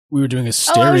talking about? We were doing a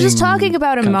staring. Oh, I was just talking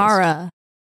about contest. Amara.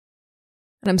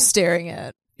 And I'm staring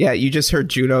at. Yeah, you just heard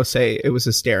Juno say it was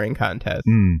a staring contest,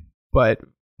 but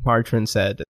Margarine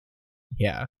said,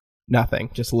 yeah,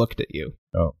 nothing, just looked at you.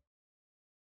 Oh.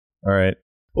 All right.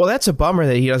 Well, that's a bummer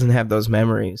that he doesn't have those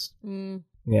memories. Mm.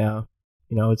 Yeah.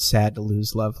 You know, it's sad to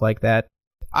lose love like that.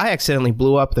 I accidentally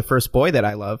blew up the first boy that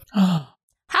I loved. How?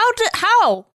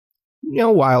 You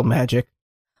know, wild magic.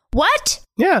 What?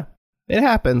 Yeah, it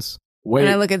happens. Wait,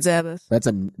 And I look at Zabas.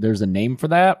 there's a name for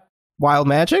that? Wild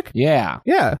magic? Yeah.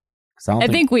 Yeah. 'Cause I don't I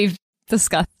think we've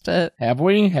discussed it. Have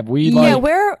we? Have we, Yeah, like,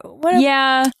 where? What?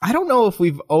 Yeah. I don't know if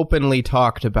we've openly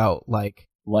talked about, like,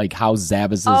 how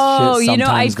Zabas' Oh, shit you know,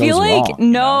 I sometimes feel goes like, wrong, you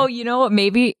know? you know what,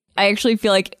 maybe, I actually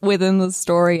feel like within the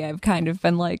story, I've kind of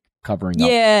been like, Covering up.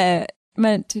 yeah,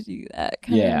 meant to do that.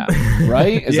 Kind Yeah. of.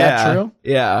 Right? Is that true?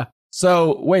 Yeah.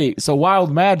 So, wait, so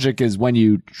wild magic is when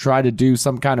you try to do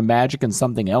some kind of magic and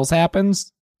something else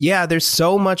happens? Yeah, there's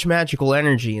so much magical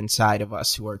energy inside of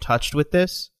us who are touched with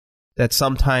this that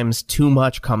sometimes too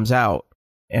much comes out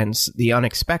and the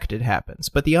unexpected happens.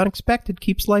 But the unexpected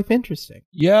keeps life interesting.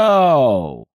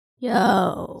 Yo.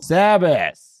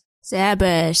 Zabas.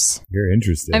 Zabas. You're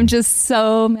interesting. I'm just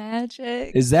so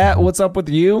magic. Is that what's up with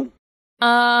you?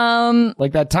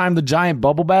 Like that time the giant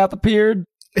bubble bath appeared?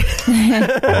 Oh,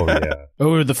 yeah.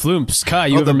 Oh, the flumps. Kai,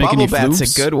 you Oh, ever the make any bubble bat's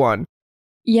flumps? a good one.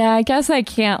 Yeah, I guess I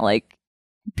can't, like,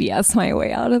 BS my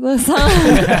way out of this.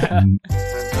 Huh?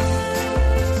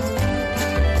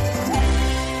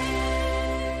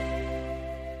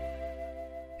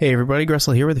 Hey everybody,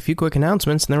 Gressel here with a few quick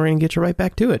announcements, and then we're going to get you right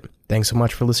back to it. Thanks so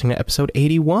much for listening to episode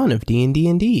 81 of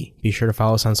D&D&D. Be sure to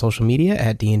follow us on social media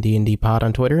at D&D&D-pod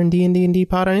on Twitter and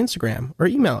D&D&D-pod on Instagram, or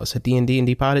email us at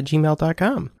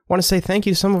dndndpod@gmail.com. Want to say thank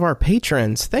you to some of our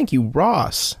patrons. Thank you,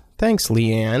 Ross. Thanks,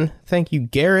 Leanne. Thank you,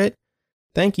 Garrett.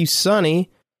 Thank you, Sonny.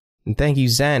 And thank you,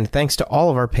 Zen. Thanks to all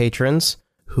of our patrons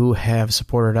who have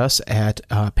supported us at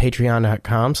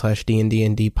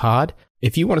patreon.com/dndndpod.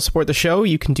 If you want to support the show,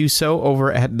 you can do so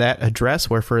over at that address,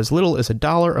 where for as little as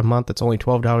 $1 a month, that's only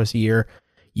 $12 a year,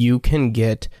 you can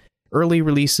get early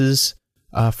releases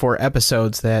for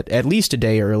episodes that at least a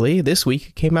day early. This week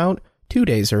it came out 2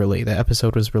 days early. The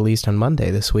episode was released on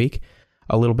Monday this week,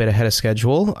 a little bit ahead of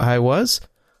schedule, I was.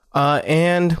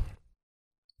 And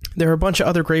there are a bunch of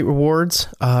other great rewards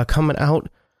coming out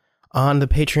on the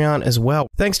Patreon as well.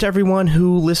 Thanks to everyone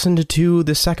who listened to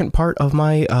the second part of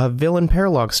my villain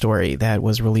paralogue story that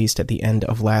was released at the end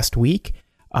of last week.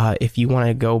 If you want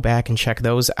to go back and check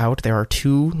those out, there are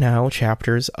 2 now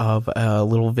chapters of a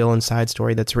little villain side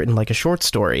story that's written like a short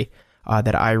story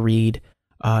that I read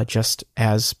just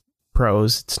as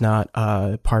prose. It's not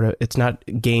it's not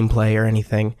gameplay or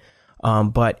anything,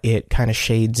 but it kind of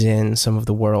shades in some of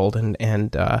the world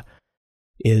and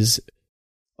is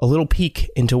a little peek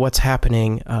into what's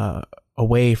happening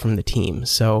away from the team.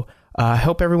 So I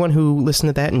hope everyone who listened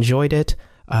to that enjoyed it.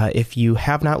 If you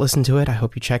have not listened to it, I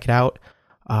hope you check it out.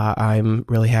 I'm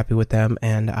really happy with them,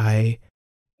 and I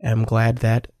am glad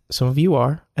that some of you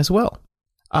are as well.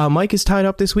 Mike is tied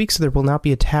up this week, so there will not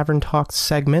be a Tavern Talk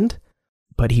segment,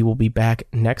 but he will be back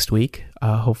next week,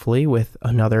 hopefully, with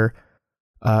another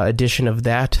edition of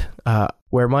that,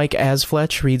 where Mike as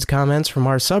Fletch reads comments from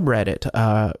our subreddit,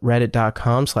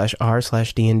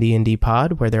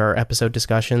 reddit.com/r/dndndpod, where there are episode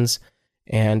discussions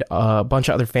and a bunch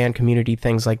of other fan community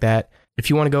things like that. If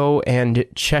you want to go and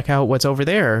check out what's over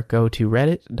there, go to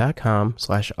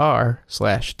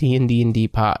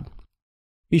reddit.com/r/dndndpod.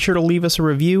 Be sure to leave us a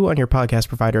review on your podcast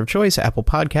provider of choice, Apple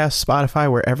Podcasts,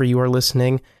 Spotify, wherever you are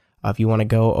listening. If you want to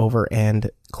go over and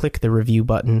click the review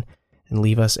button and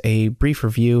leave us a brief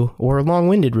review or a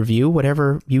long-winded review,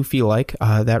 whatever you feel like,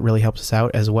 that really helps us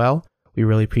out as well. We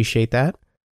really appreciate that.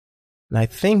 And I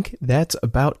think that's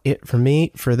about it for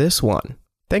me for this one.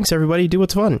 Thanks, everybody. Do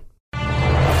what's fun.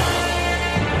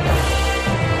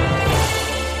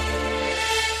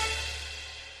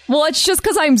 Well, it's just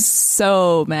because I'm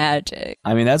so magic.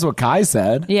 I mean, that's what Kai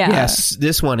said. Yeah. Yes,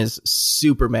 this one is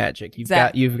super magic. You've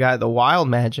got the wild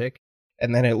magic,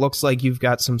 and then it looks like you've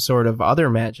got some sort of other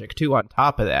magic too on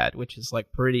top of that, which is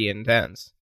like pretty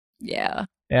intense. Yeah.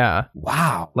 Yeah.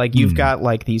 Wow. Like you've got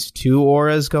like these 2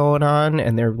 auras going on,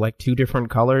 and they're like 2 different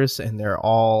colors, and they're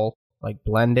all like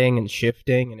blending and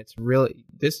shifting, and it's really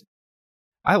this.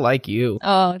 I like you.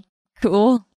 Oh,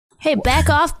 cool. Hey, back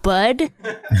off, bud.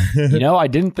 I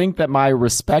didn't think that my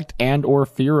respect and or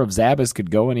fear of Zabbis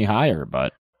could go any higher,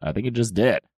 but I think it just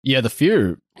did. Yeah, the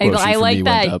fear. I quotient for like me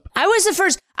that. went up. I was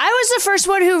the first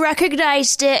one who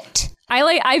recognized it.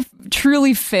 I've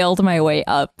truly failed my way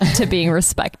up to being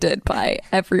respected by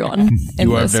everyone. in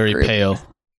You are this very group. pale.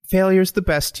 Failure's the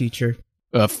best teacher.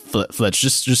 Fletch,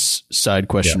 just side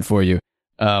question for you.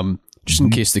 Just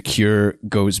in case the cure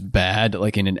goes bad,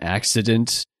 like in an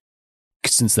accident,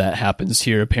 since that happens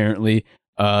here apparently,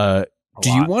 do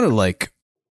you want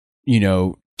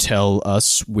to tell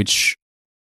us which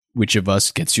of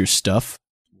us gets your stuff?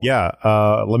 Yeah,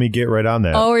 let me get right on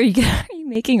that. Oh, are you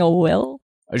making a will?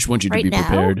 I just want you to Right be now?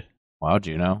 prepared. Wow,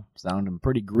 Juno, sounding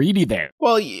pretty greedy there.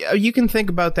 Well, you can think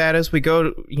about that as we go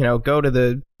to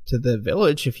the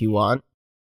village if you want.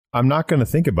 I'm not going to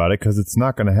think about it because it's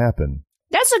not going to happen.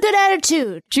 That's a good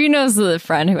attitude. Juno's the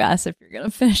friend who asked if you're going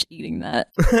to finish eating that.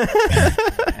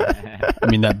 I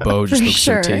mean, that bow just For looks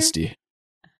sure. so tasty.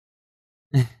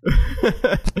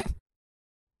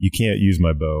 You can't use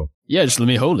my bow. Yeah, just let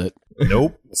me hold it.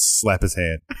 Nope. Slap his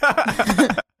hand.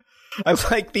 I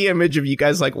like the image of you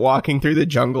guys like walking through the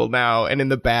jungle now, and in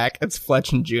the back it's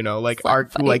Fletch and Juno like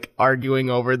Slap fight. arguing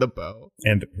over the bow.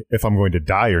 And if I'm going to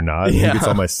die or not, Yeah. he gets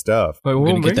all my stuff. I'm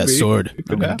going to get that sword. It I'm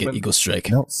could going to get happen. Eagle Strike.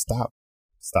 No, stop.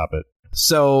 Stop it.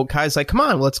 So Kai's like, "Come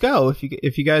on, let's go.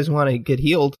 If you guys want to get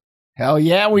healed." Hell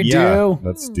yeah, we Yeah, do.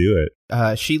 let's do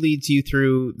it. She leads you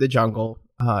through the jungle.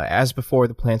 As before,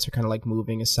 the plants are kind of like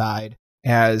moving aside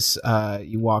as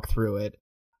you walk through it.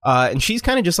 And she's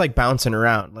kind of just like bouncing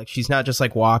around. Like she's not just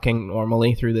like walking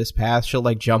normally through this path. She'll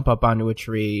like jump up onto a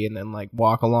tree and then like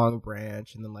walk along a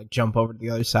branch and then like jump over to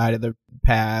the other side of the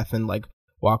path and like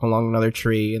walk along another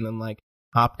tree and then like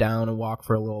hop down and walk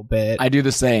for a little bit. I do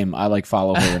the same. I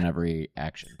follow her in every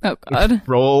action. Oh, God.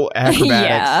 Roll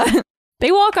acrobatics. Yeah.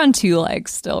 They walk on two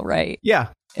legs still, right? Yeah.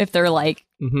 If they're like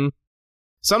Mm-hmm.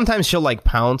 Sometimes she'll like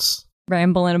pounce.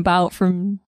 rambling about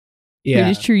from tree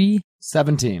Yeah. to tree.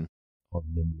 17.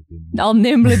 All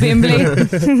nimbly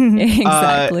bimbly.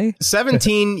 Exactly.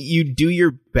 17, you do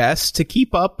your best to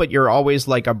keep up, but you're always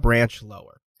like a branch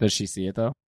lower. Does she see it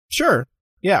though? Sure.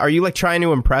 Yeah. Are you like trying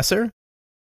to impress her?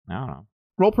 I don't know.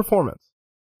 Roll performance.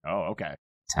 Oh, okay.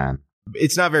 10.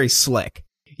 It's not very slick.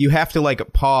 You have to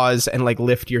like pause and like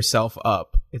lift yourself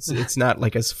up. It's not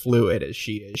like as fluid as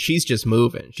she is. She's just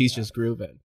moving. She's just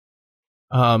grooving.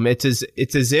 It's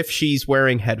as if she's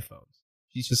wearing headphones.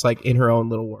 She's just like in her own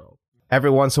little world. Every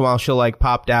once in a while she'll like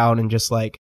pop down and just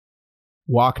like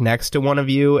walk next to one of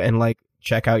you and like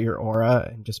check out your aura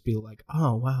and just be like,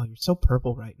 "Oh wow, you're so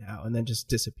purple right now," and then just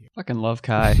disappear. Fucking love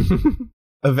Kai.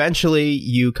 Eventually,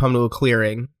 you come to a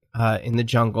clearing in the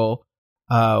jungle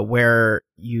where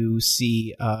you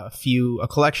see a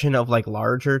collection of like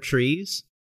larger trees,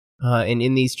 and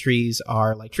in these trees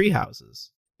are like tree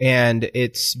houses, and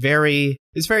it's very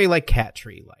like cat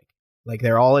tree like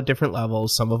they're all at different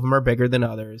levels. Some of them are bigger than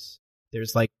others.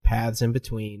 There's like paths in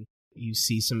between. You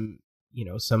see some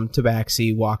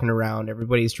tabaxi walking around.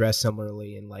 Everybody's dressed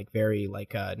similarly in like very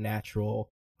like natural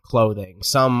clothing.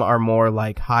 Some are more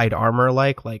like hide armor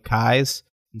like Kai's,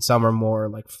 and some are more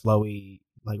like flowy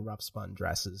like rough spun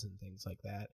dresses and things like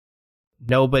that.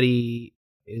 Nobody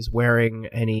is wearing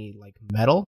any like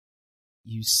metal.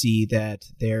 You see that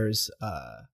there's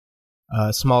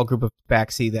a small group of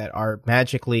tabaxi that are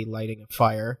magically lighting a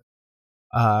fire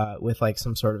with like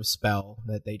some sort of spell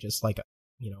that they just like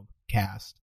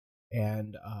cast,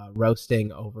 and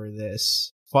roasting over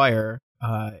this fire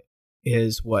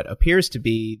is what appears to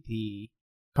be the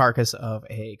carcass of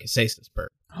a Casasis bird.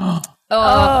 Oh,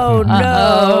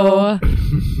 no. Uh-oh.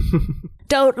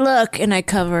 Don't look. And I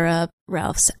cover up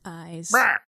Ralph's eyes.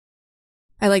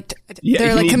 I like Yeah, they're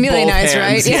you like need chameleon both eyes,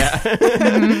 hands, right?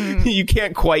 Yeah. You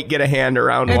can't quite get a hand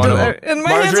around I one of do- them. and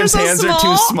my hands are Margarine's so hands are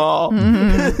too small. small.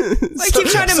 I keep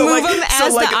trying to move them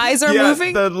as the eyes are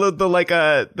moving.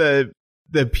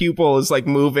 The pupil is like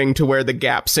moving to where the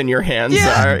gaps in your hands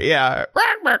Yeah. are. Yeah.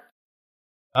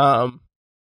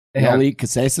 Y'all eat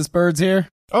Casasis birds here?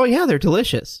 Oh yeah, they're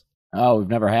delicious. Oh, we've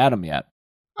never had them yet.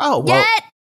 Oh well.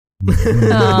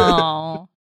 Oh.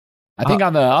 I think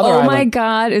on the other Oh island, my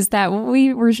God. Is that what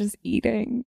we were just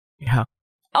eating? Yeah.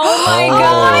 Oh my Oh.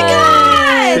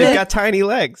 God. They've got tiny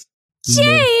legs.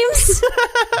 James!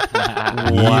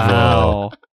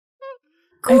 Wow.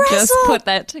 I just Gressel! put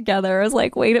that together. I was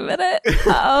like, wait a minute.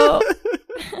 Oh.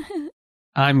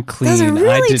 I'm clean. Those are I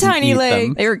really didn't tiny eat legs.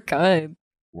 them. They were good.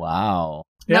 wow.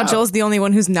 Now Joel's the only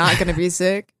one who's not going to be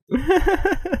sick.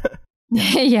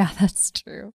 Yeah, that's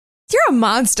true. You're a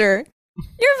monster.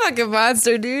 You're a fucking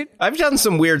monster, dude. I've done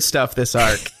some weird stuff this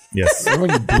arc. Yes. Remember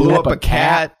when you Blew up a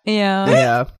cat. Yeah.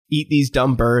 Yeah. Eat these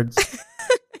dumb birds.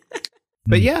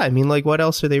 But yeah, I mean, like, what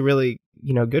else are they really,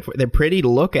 good for? They're pretty to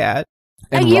look at.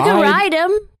 And you can ride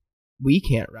them. We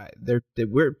can't ride.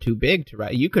 We're too big to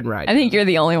ride. You can ride. I think you're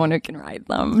the only one who can ride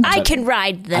them. I can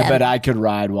ride them. I bet I could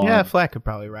ride one. Yeah, Flat could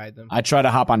probably ride them. I try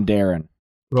to hop on Darren.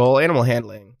 Roll animal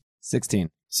handling. 16.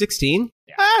 16?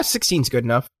 Yeah. 16's good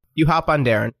enough. You hop on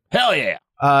Darren. Hell yeah.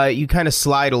 You kind of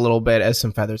slide a little bit as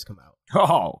some feathers come out.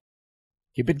 Oh.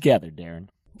 Keep it gathered, Darren.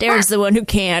 Darren's the one who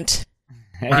can't.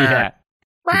 Yeah.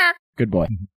 Good boy.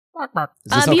 Is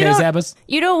this okay, Zabbis?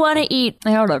 You don't want to eat.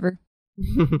 Whatever.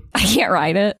 I can't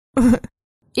ride it.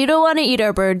 You don't want to eat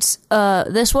our birds.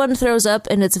 This one throws up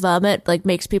and its vomit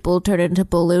makes people turn into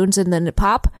balloons and then it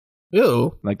pop.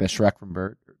 Ew. Like the Shrek from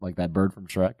Bird, like that bird from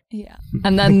Shrek. Yeah.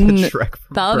 And then Shrek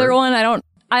from the other Bird. one,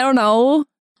 I don't know,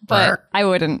 but I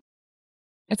wouldn't.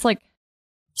 It's like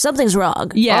Something's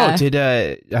wrong. yeah. Oh,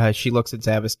 did she looks at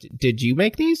Zabbis. Did you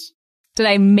make these? Did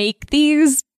I make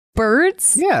these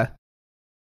birds? Yeah.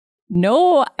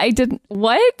 No, I didn't.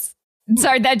 What?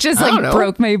 Sorry, that just I don't know.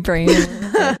 broke my brain.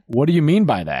 What do you mean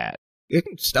by that?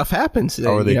 Stuff happens.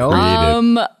 How are they you know?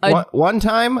 created? One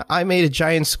time, I made a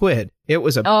giant squid. It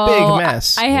was a big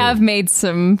mess. I have made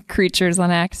some creatures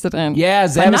on accident. Yeah,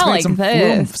 But Zabbis not made like some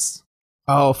this. floomps.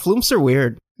 Oh, floomps are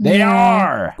weird. They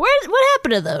are. What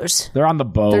happened to those? They're on the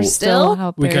boat. They're still Still?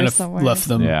 out We there kind of somewhere. left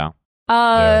them. Yeah.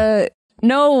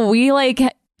 No, we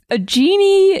a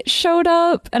genie showed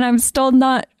up, and I'm still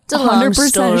not It's a long 100%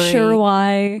 story. sure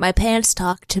why. My pants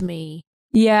talk to me.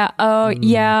 Yeah. Oh,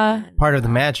 yeah. Part of the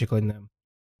magic in them.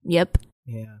 Yep.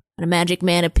 Yeah. And a magic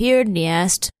man appeared and he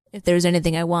asked if there was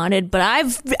anything I wanted. But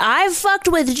I've fucked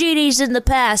with genies in the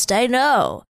past. I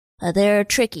know. They're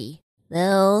tricky.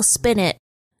 They'll spin it.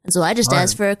 And so I just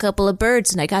asked for a couple of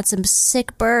birds and I got some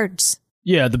sick birds.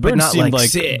 Yeah, the But birds not, seemed like, like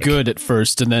sick. good at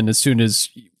first, and then as soon as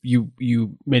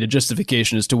you made a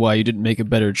justification as to why you didn't make a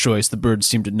better choice, the birds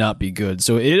seemed to not be good.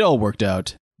 So it all worked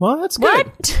out. Well, that's good.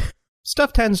 What?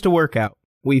 Stuff tends to work out,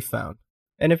 we've found.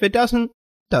 And if it doesn't,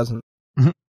 doesn't.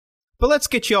 Mhm. But let's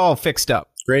get you all fixed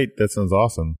up. Great. That sounds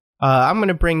awesome. I'm going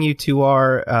to bring you to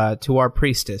our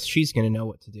priestess. She's going to know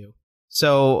what to do.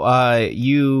 So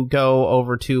you go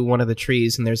over to one of the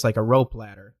trees, and there's like a rope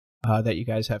ladder that you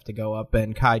guys have to go up,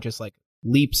 and Kai just like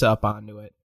leaps up onto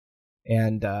it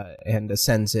and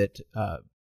ascends it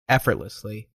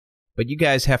effortlessly. But you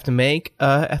guys have to make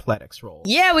athletics rolls.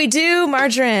 Yeah, we do.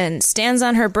 Margarine stands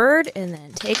on her bird and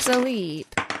then takes a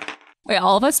leap. Wait,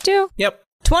 all of us do? Yep.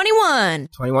 21.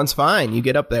 21's fine. You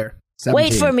get up there.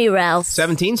 'Wait 17. for me, Ralph.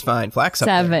 17's fine. Flax up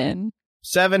there. 7.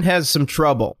 7 has some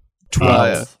trouble.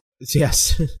 12.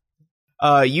 Yes.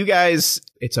 You guys,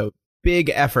 it's a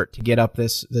big effort to get up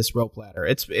this rope ladder.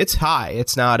 It's high.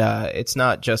 It's not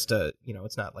just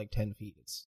it's not like 10 feet.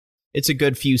 It's a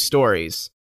good few stories.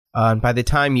 And by the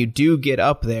time you do get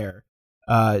up there,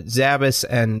 Zabbis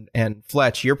and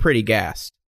Fletch, you're pretty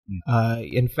gassed.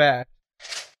 In fact,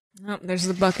 Oh, there's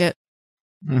the bucket.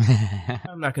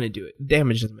 I'm not going to do it.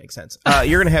 Damage doesn't make sense.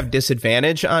 You're going to have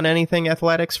disadvantage on anything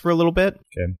athletics for a little bit.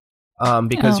 Okay.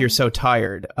 Because Oh. you're so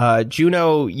tired.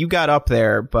 Juno, you got up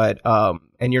there, but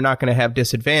and you're not going to have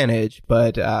disadvantage,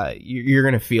 but you're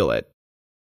going to feel it.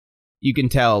 You can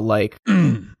tell, like,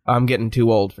 I'm getting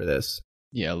too old for this.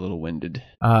 Yeah, a little winded.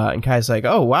 And Kai's like,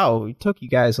 oh, wow, it took you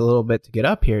guys a little bit to get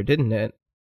up here, didn't it?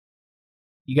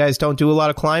 You guys don't do a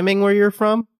lot of climbing where you're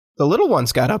from? The little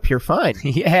ones got up here fine.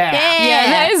 Yeah. Yeah,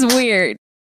 that is weird.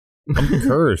 I'm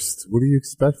cursed. What do you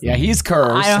expect from Yeah, me? he's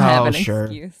cursed. I don't have Oh, an sure.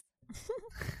 excuse.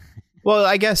 Well,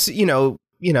 I guess,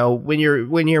 when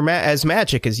you're as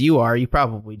magic as you are, you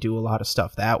probably do a lot of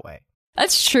stuff that way.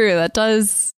 That's true. That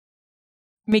does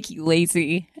make you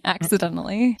lazy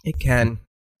accidentally. It can.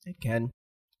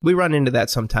 We run into that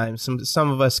sometimes.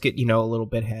 Some of us get, a little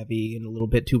bit heavy and a little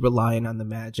bit too reliant on the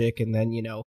magic, and then,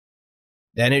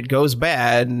 then it goes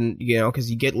bad, and, because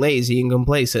you get lazy and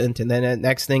complacent, and then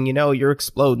next thing you know, you're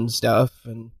exploding stuff,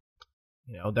 and,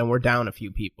 then we're down a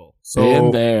few people. So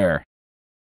In there.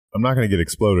 I'm not going to get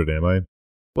exploded, am I?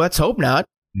 Let's hope not.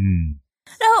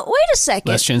 No, wait a second.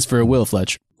 Last chance for a will,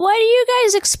 Fletch. Why do you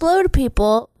guys explode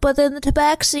people, but then the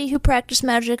Tabaxi who practice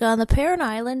magic on the Parent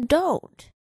Island don't?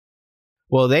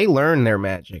 Well, they learn their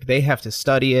magic. They have to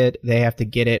study it. They have to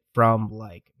get it from,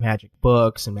 like, magic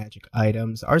books and magic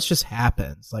items. Ours just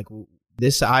happens. Like,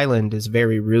 this island is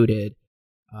very rooted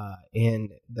in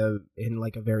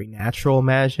like a very natural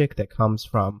magic that comes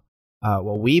from,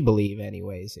 we believe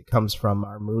anyways, it comes from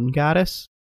our moon goddess.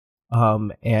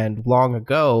 And long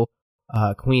ago,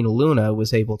 Queen Luna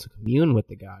was able to commune with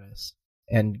the goddess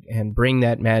and bring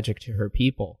that magic to her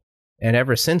people. And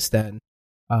ever since then,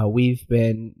 we've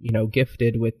been,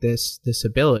 gifted with this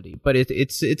ability, but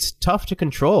it's tough to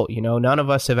control. None of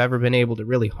us have ever been able to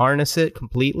really harness it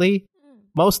completely.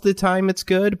 Most of the time it's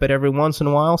good, but every once in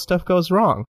a while stuff goes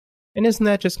wrong. And isn't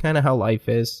that just kind of how life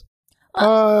is?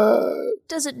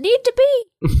 Does it need to be?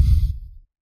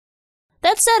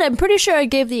 That said, I'm pretty sure I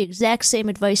gave the exact same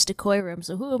advice to Koiram,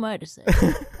 so who am I to say?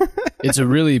 It's a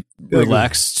really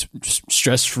relaxed,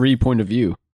 stress-free point of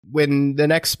view. When the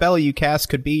next spell you cast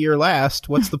could be your last,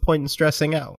 what's the point in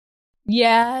stressing out?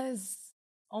 Yes.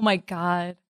 Oh my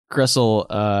god. Gressel,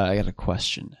 I got a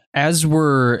question. As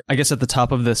we're, I guess, at the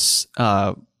top of this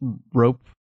rope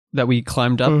that we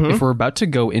climbed up, if we're about to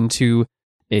go into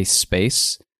a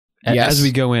space, as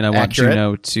we go in, I want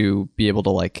Juno to be able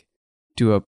to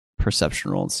do a perception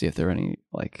roll and see if there are any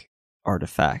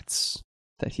artifacts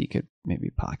that he could maybe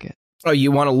pocket. Oh,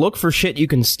 you want to look for shit you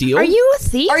can steal? Are you a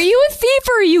thief? Are you a thief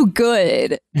or are you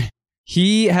good?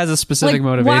 He has a specific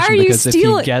motivation because if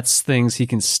he gets things he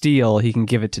can steal, he can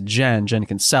give it to Jen. Jen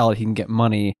can sell it. He can get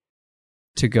money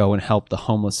to go and help the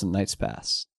homeless in Knight's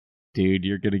Pass. Dude,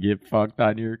 you're going to get fucked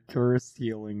on your curse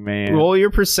healing, man. Roll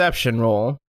your perception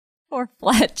roll. Or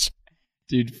Fletch.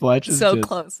 Dude, Fletch is so just,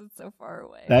 close and so far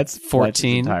away. That's 14. Fletch's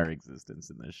entire existence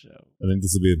in this show. I think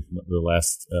this will be the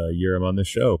last year I'm on this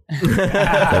show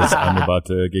because I'm about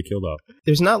to get killed off.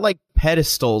 There's not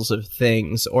pedestals of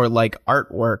things or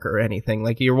artwork or anything.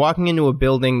 You're walking into a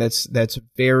building that's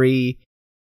very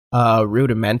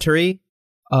rudimentary.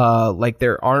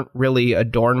 There aren't really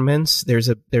adornments. There's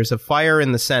a fire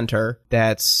in the center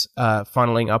that's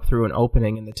funneling up through an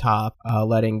opening in the top,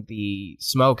 letting the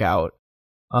smoke out.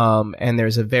 And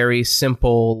there's a very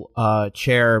simple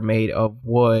chair made of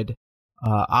wood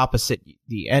opposite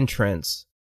the entrance,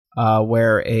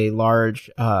 where a large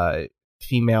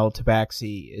female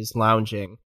tabaxi is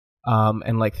lounging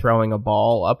and throwing a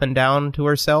ball up and down to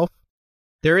herself.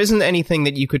 There isn't anything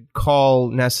that you could call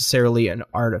necessarily an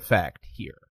artifact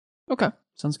here. Okay,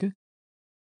 sounds good.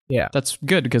 Yeah. That's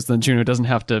good because then Juno doesn't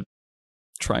have to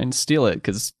try and steal it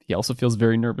because he also feels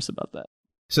very nervous about that.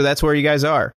 So that's where you guys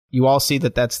are. You all see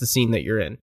that that's the scene that you're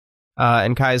in.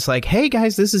 And Kai's like, hey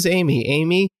guys, this is Amy.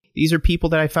 Amy, these are people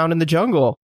that I found in the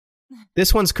jungle.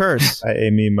 This one's cursed. Hi,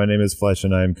 Amy. My name is Fletch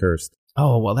and I am cursed.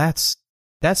 Oh, well, that's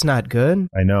not good.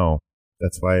 I know.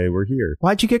 That's why we're here.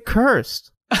 Why'd you get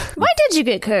cursed? Why did you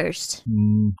get cursed?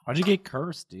 How'd you get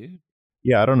cursed, dude?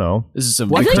 Yeah, I don't know. This is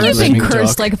some I think you've been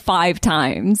cursed talk. 5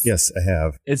 times. Yes, I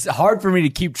have. It's hard for me to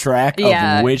keep track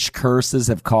of which curses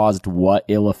have caused what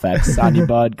ill effects on you,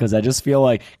 bud, because I just feel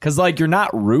because you're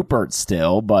not Rupert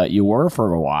still, but you were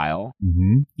for a while.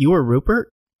 Mm-hmm. You were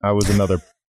Rupert? I was another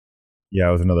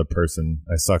person.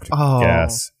 I sucked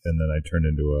gas, and then I turned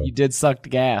into You did suck the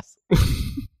gas. I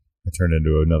turned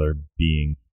into another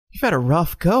being. You've had a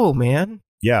rough go, man.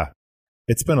 Yeah.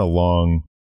 It's been a long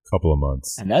couple of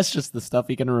months. And that's just the stuff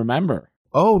you can remember.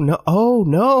 Oh, no. Oh,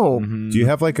 no. Mm-hmm. Do you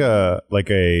have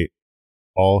a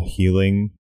all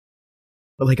healing?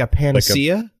 Like a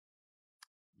panacea?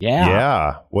 Yeah.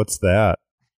 Yeah. What's that?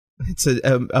 It's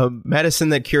a medicine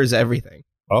that cures everything.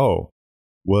 Oh.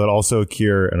 Will it also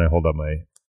cure, and I hold up my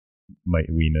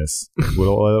weenus.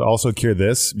 Will it also cure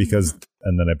this? Because,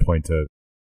 and then I point to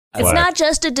It's Flack. not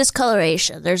just a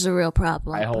discoloration. There's a real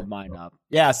problem. I hold mine up.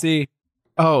 Yeah, see?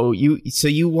 Oh,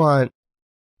 you want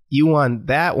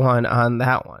that one on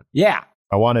that one. Yeah.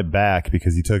 I want it back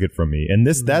because he took it from me. And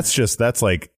that's That's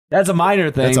a minor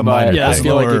thing, That's a but minor I thing.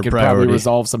 feel like Lower it could priority. probably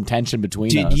resolve some tension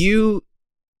between us. Did you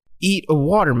eat a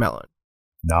watermelon?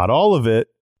 not all of it.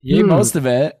 You ate most of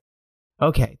it.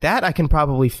 Okay, that I can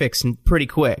probably fix pretty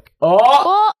quick.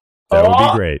 Oh! Oh, That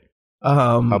would be great.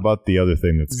 How How about the other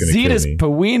thing that's going to kill Zetus me?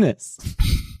 Pawinus.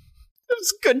 It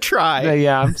was a good try.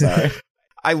 Yeah, I'm sorry.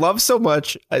 I love so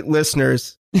much,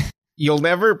 listeners. You'll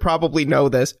never probably know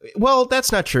this. Well,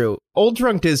 that's not true. Old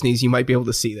Drunk Disney's, you might be able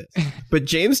to see this. But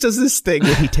James does this thing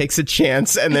where he takes a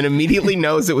chance and then immediately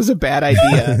knows it was a bad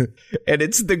idea. And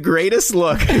it's the greatest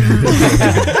look.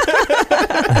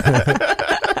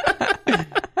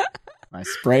 My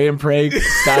spray and pray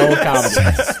style of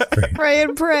comedy. Pray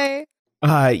and pray.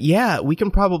 Yeah, we can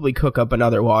probably cook up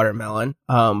another watermelon.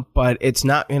 But it's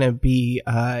not going to be,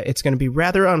 it's going to be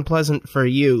rather unpleasant for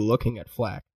you looking at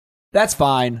Flack. That's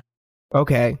fine.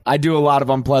 Okay. I do a lot of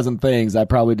unpleasant things. I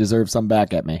probably deserve some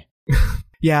back at me.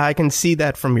 Yeah, I can see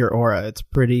that from your aura. It's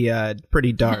pretty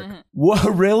dark.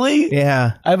 What, really?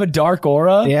 Yeah. I have a dark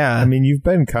aura? Yeah. I mean, you've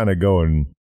been kind of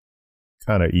going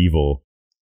kind of evil.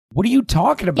 What are you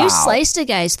talking about? you sliced a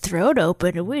guy's throat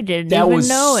open and we didn't That even was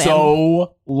know him.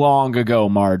 so long ago,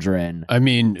 Margarine. I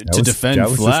mean, to was defend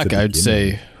just Flack, the I'd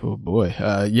say, oh boy,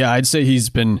 yeah, I'd say he's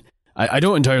been I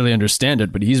don't entirely understand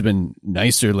it, but he's been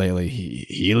nicer lately.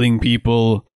 Healing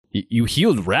people. You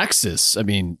healed Raxus. I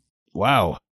mean,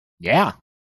 wow. Yeah.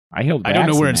 I healed I don't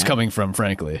know Braxton, where it's man. coming from,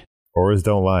 frankly. Auras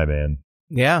don't lie, man.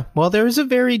 Yeah, well, there is a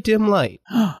very dim light.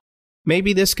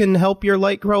 Maybe this can help your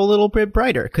light grow a little bit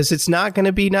brighter, because it's not going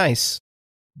to be nice.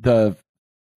 The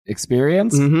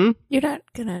experience? Mm-hmm. You're not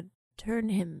gonna turn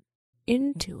him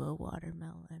into a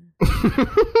watermelon.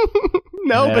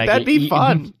 No, And but I that'd get be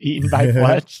fun. Eaten by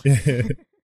flesh.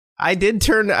 I did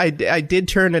turn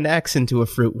an X into a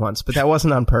fruit once, but that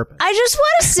wasn't on purpose. I just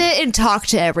want to sit and talk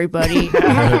to everybody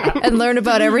and learn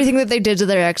about everything that they did to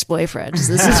their ex-boyfriends.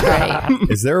 This is great.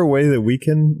 Is there a way that we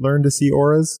can learn to see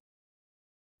auras?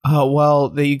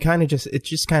 Well, it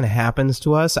just kind of happens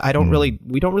to us. We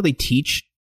don't really teach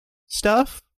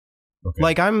stuff. Okay.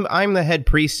 Like I'm the head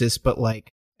priestess, but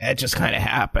like it just kind of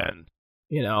happened,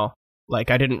 you know. Like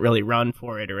I didn't really run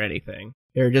for it or anything.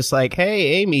 They're just like,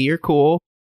 "Hey, Amy, you're cool.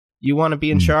 You want to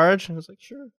be in charge?" I was like,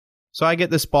 "Sure." So I get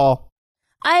this ball.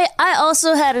 I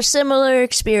also had a similar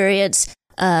experience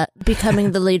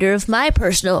becoming the leader of my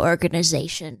personal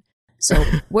organization. So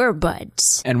we're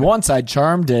buds. And once I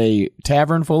charmed a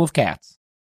tavern full of cats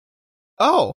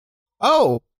Oh,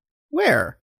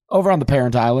 where? over on the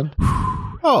parent island.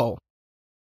 Oh,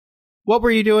 what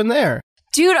were you doing there?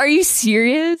 Dude, are you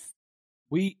serious?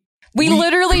 We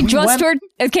literally just were,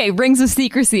 okay, rings of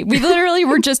secrecy. We literally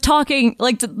were just talking,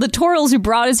 like the Torals who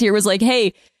brought us here was like,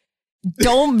 hey,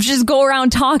 don't just go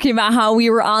around talking about how we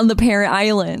were on the parent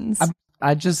islands.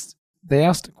 They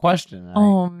asked a question.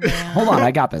 Oh, man. Hold on,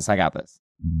 I got this.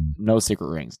 No secret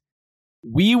rings.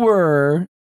 We were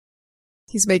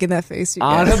He's making that face. You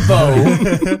on guys. a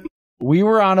boat. We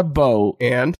were on a boat,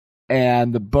 And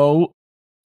and the boat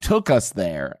took us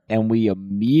there, and we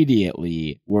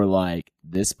immediately were like,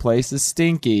 this place is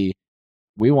stinky.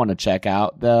 We want to check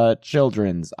out the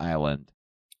children's island.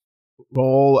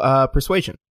 roll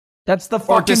persuasion That's the or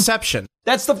fucking deception.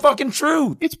 That's the fucking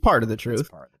truth. It's part of the truth. It's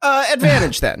part of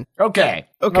Advantage then. Okay.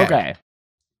 Okay.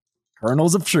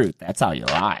 Kernels of truth. That's how you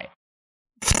lie.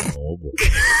 Oh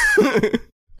boy.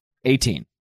 18.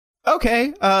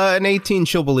 Okay, an 18,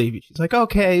 she'll believe you. She's like,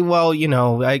 okay, well, you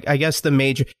know, I guess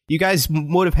you guys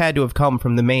would have had to have come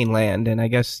from the mainland, and I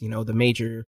guess, you know, the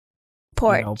major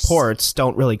ports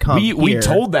don't really come We here.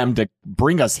 told them to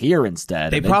bring us here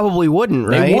instead. They and probably wouldn't,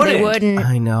 they right? wouldn't. They wouldn't.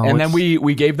 I know. And then it's-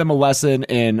 we gave them a lesson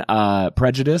in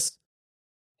prejudice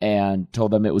and told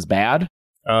them it was bad.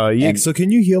 Yeah. So can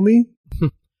you heal me?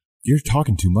 You're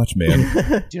talking too much,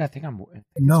 man. Dude, I think I'm.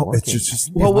 No, it's working.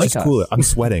 just Well, just cool it. I'm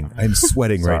sweating. I'm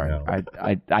sweating right now.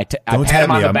 I Don't pat tap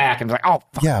him on me, the I'm- back and be like, oh,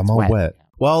 fuck, Yeah, I'm all sweat. wet.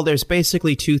 Well, there's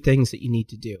basically two things that you need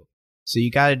to do. So you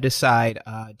got to decide,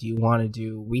 do you want to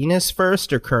do Weenus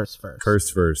first or Curse first? Curse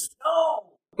first.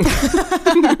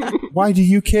 Why do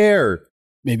you care?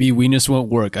 Maybe Weenus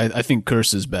won't work. I think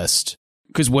Curse is best.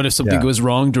 Because what if something Yeah. goes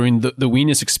wrong during the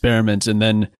Weenus experiment and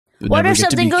then we What never if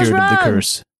get to be something goes cured of the wrong?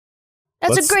 curse?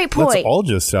 That's a great point. Let's all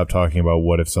just stop talking about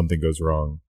what if something goes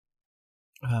wrong.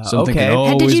 Something okay. can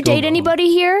And did always you go date wrong. anybody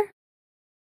here?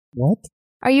 What?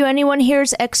 Are you anyone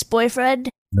here's ex-boyfriend?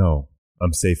 No,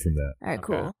 I'm safe from that. All right,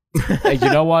 cool. Hey,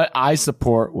 you know what? I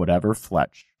support whatever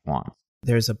Fletch wants.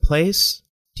 There's a place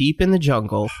deep in the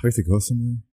jungle. We have to go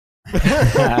somewhere.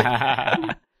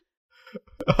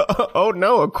 Oh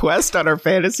no, a quest on our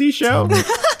fantasy show?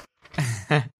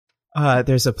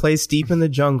 There's a place deep in the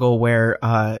jungle where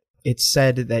it's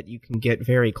said that you can get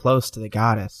very close to the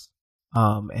goddess.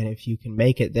 And if you can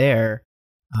make it there,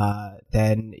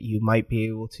 then you might be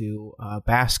able to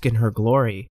bask in her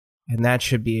glory. And that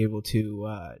should be able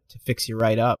to fix you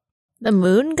right up. The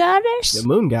moon goddess? The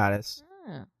moon goddess.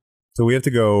 Oh. So we have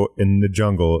to go in the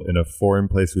jungle in a foreign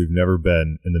place we've never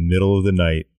been in the middle of the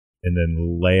night and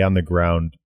then lay on the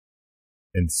ground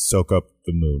and soak up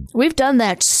the moon. We've done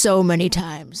that so many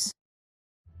times.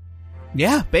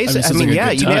 Yeah, basically. sounds like a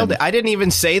good you time. nailed it. I didn't even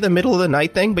say the middle of the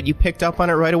night thing, but you picked up on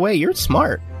it right away. You're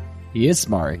smart. He is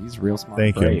smart. He's real smart.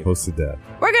 Thank you. I Brave. posted that.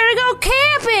 We're gonna go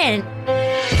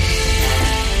camping!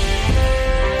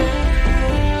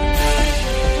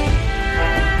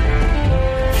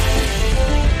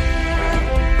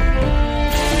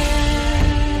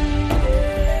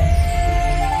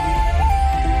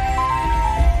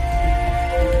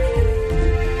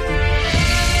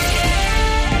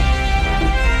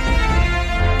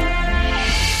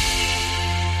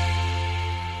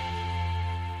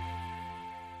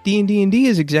 D&D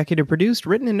is executive produced,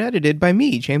 written, and edited by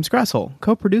me, James Gressel.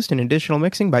 Co-produced and additional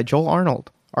mixing by Joel Arnold.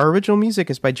 Our original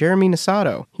music is by Jeremy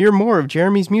Nisato. Hear more of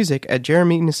Jeremy's music at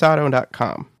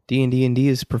jeremynisato.com. D&D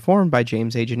is performed by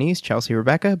James A. Janice, Chelsea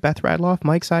Rebecca, Beth Radloff,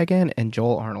 Mike Saigan, and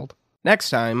Joel Arnold. Next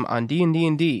time on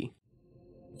D&D.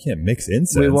 You can't mix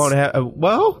incense. We won't have...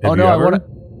 well, Have you I ever? want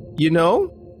to. you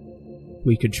know,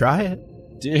 we could try it.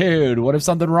 Dude, what if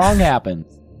something wrong happens?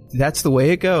 That's the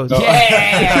way it goes.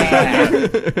 Yeah!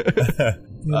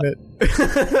 Damn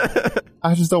it.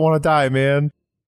 I just don't want to die, man.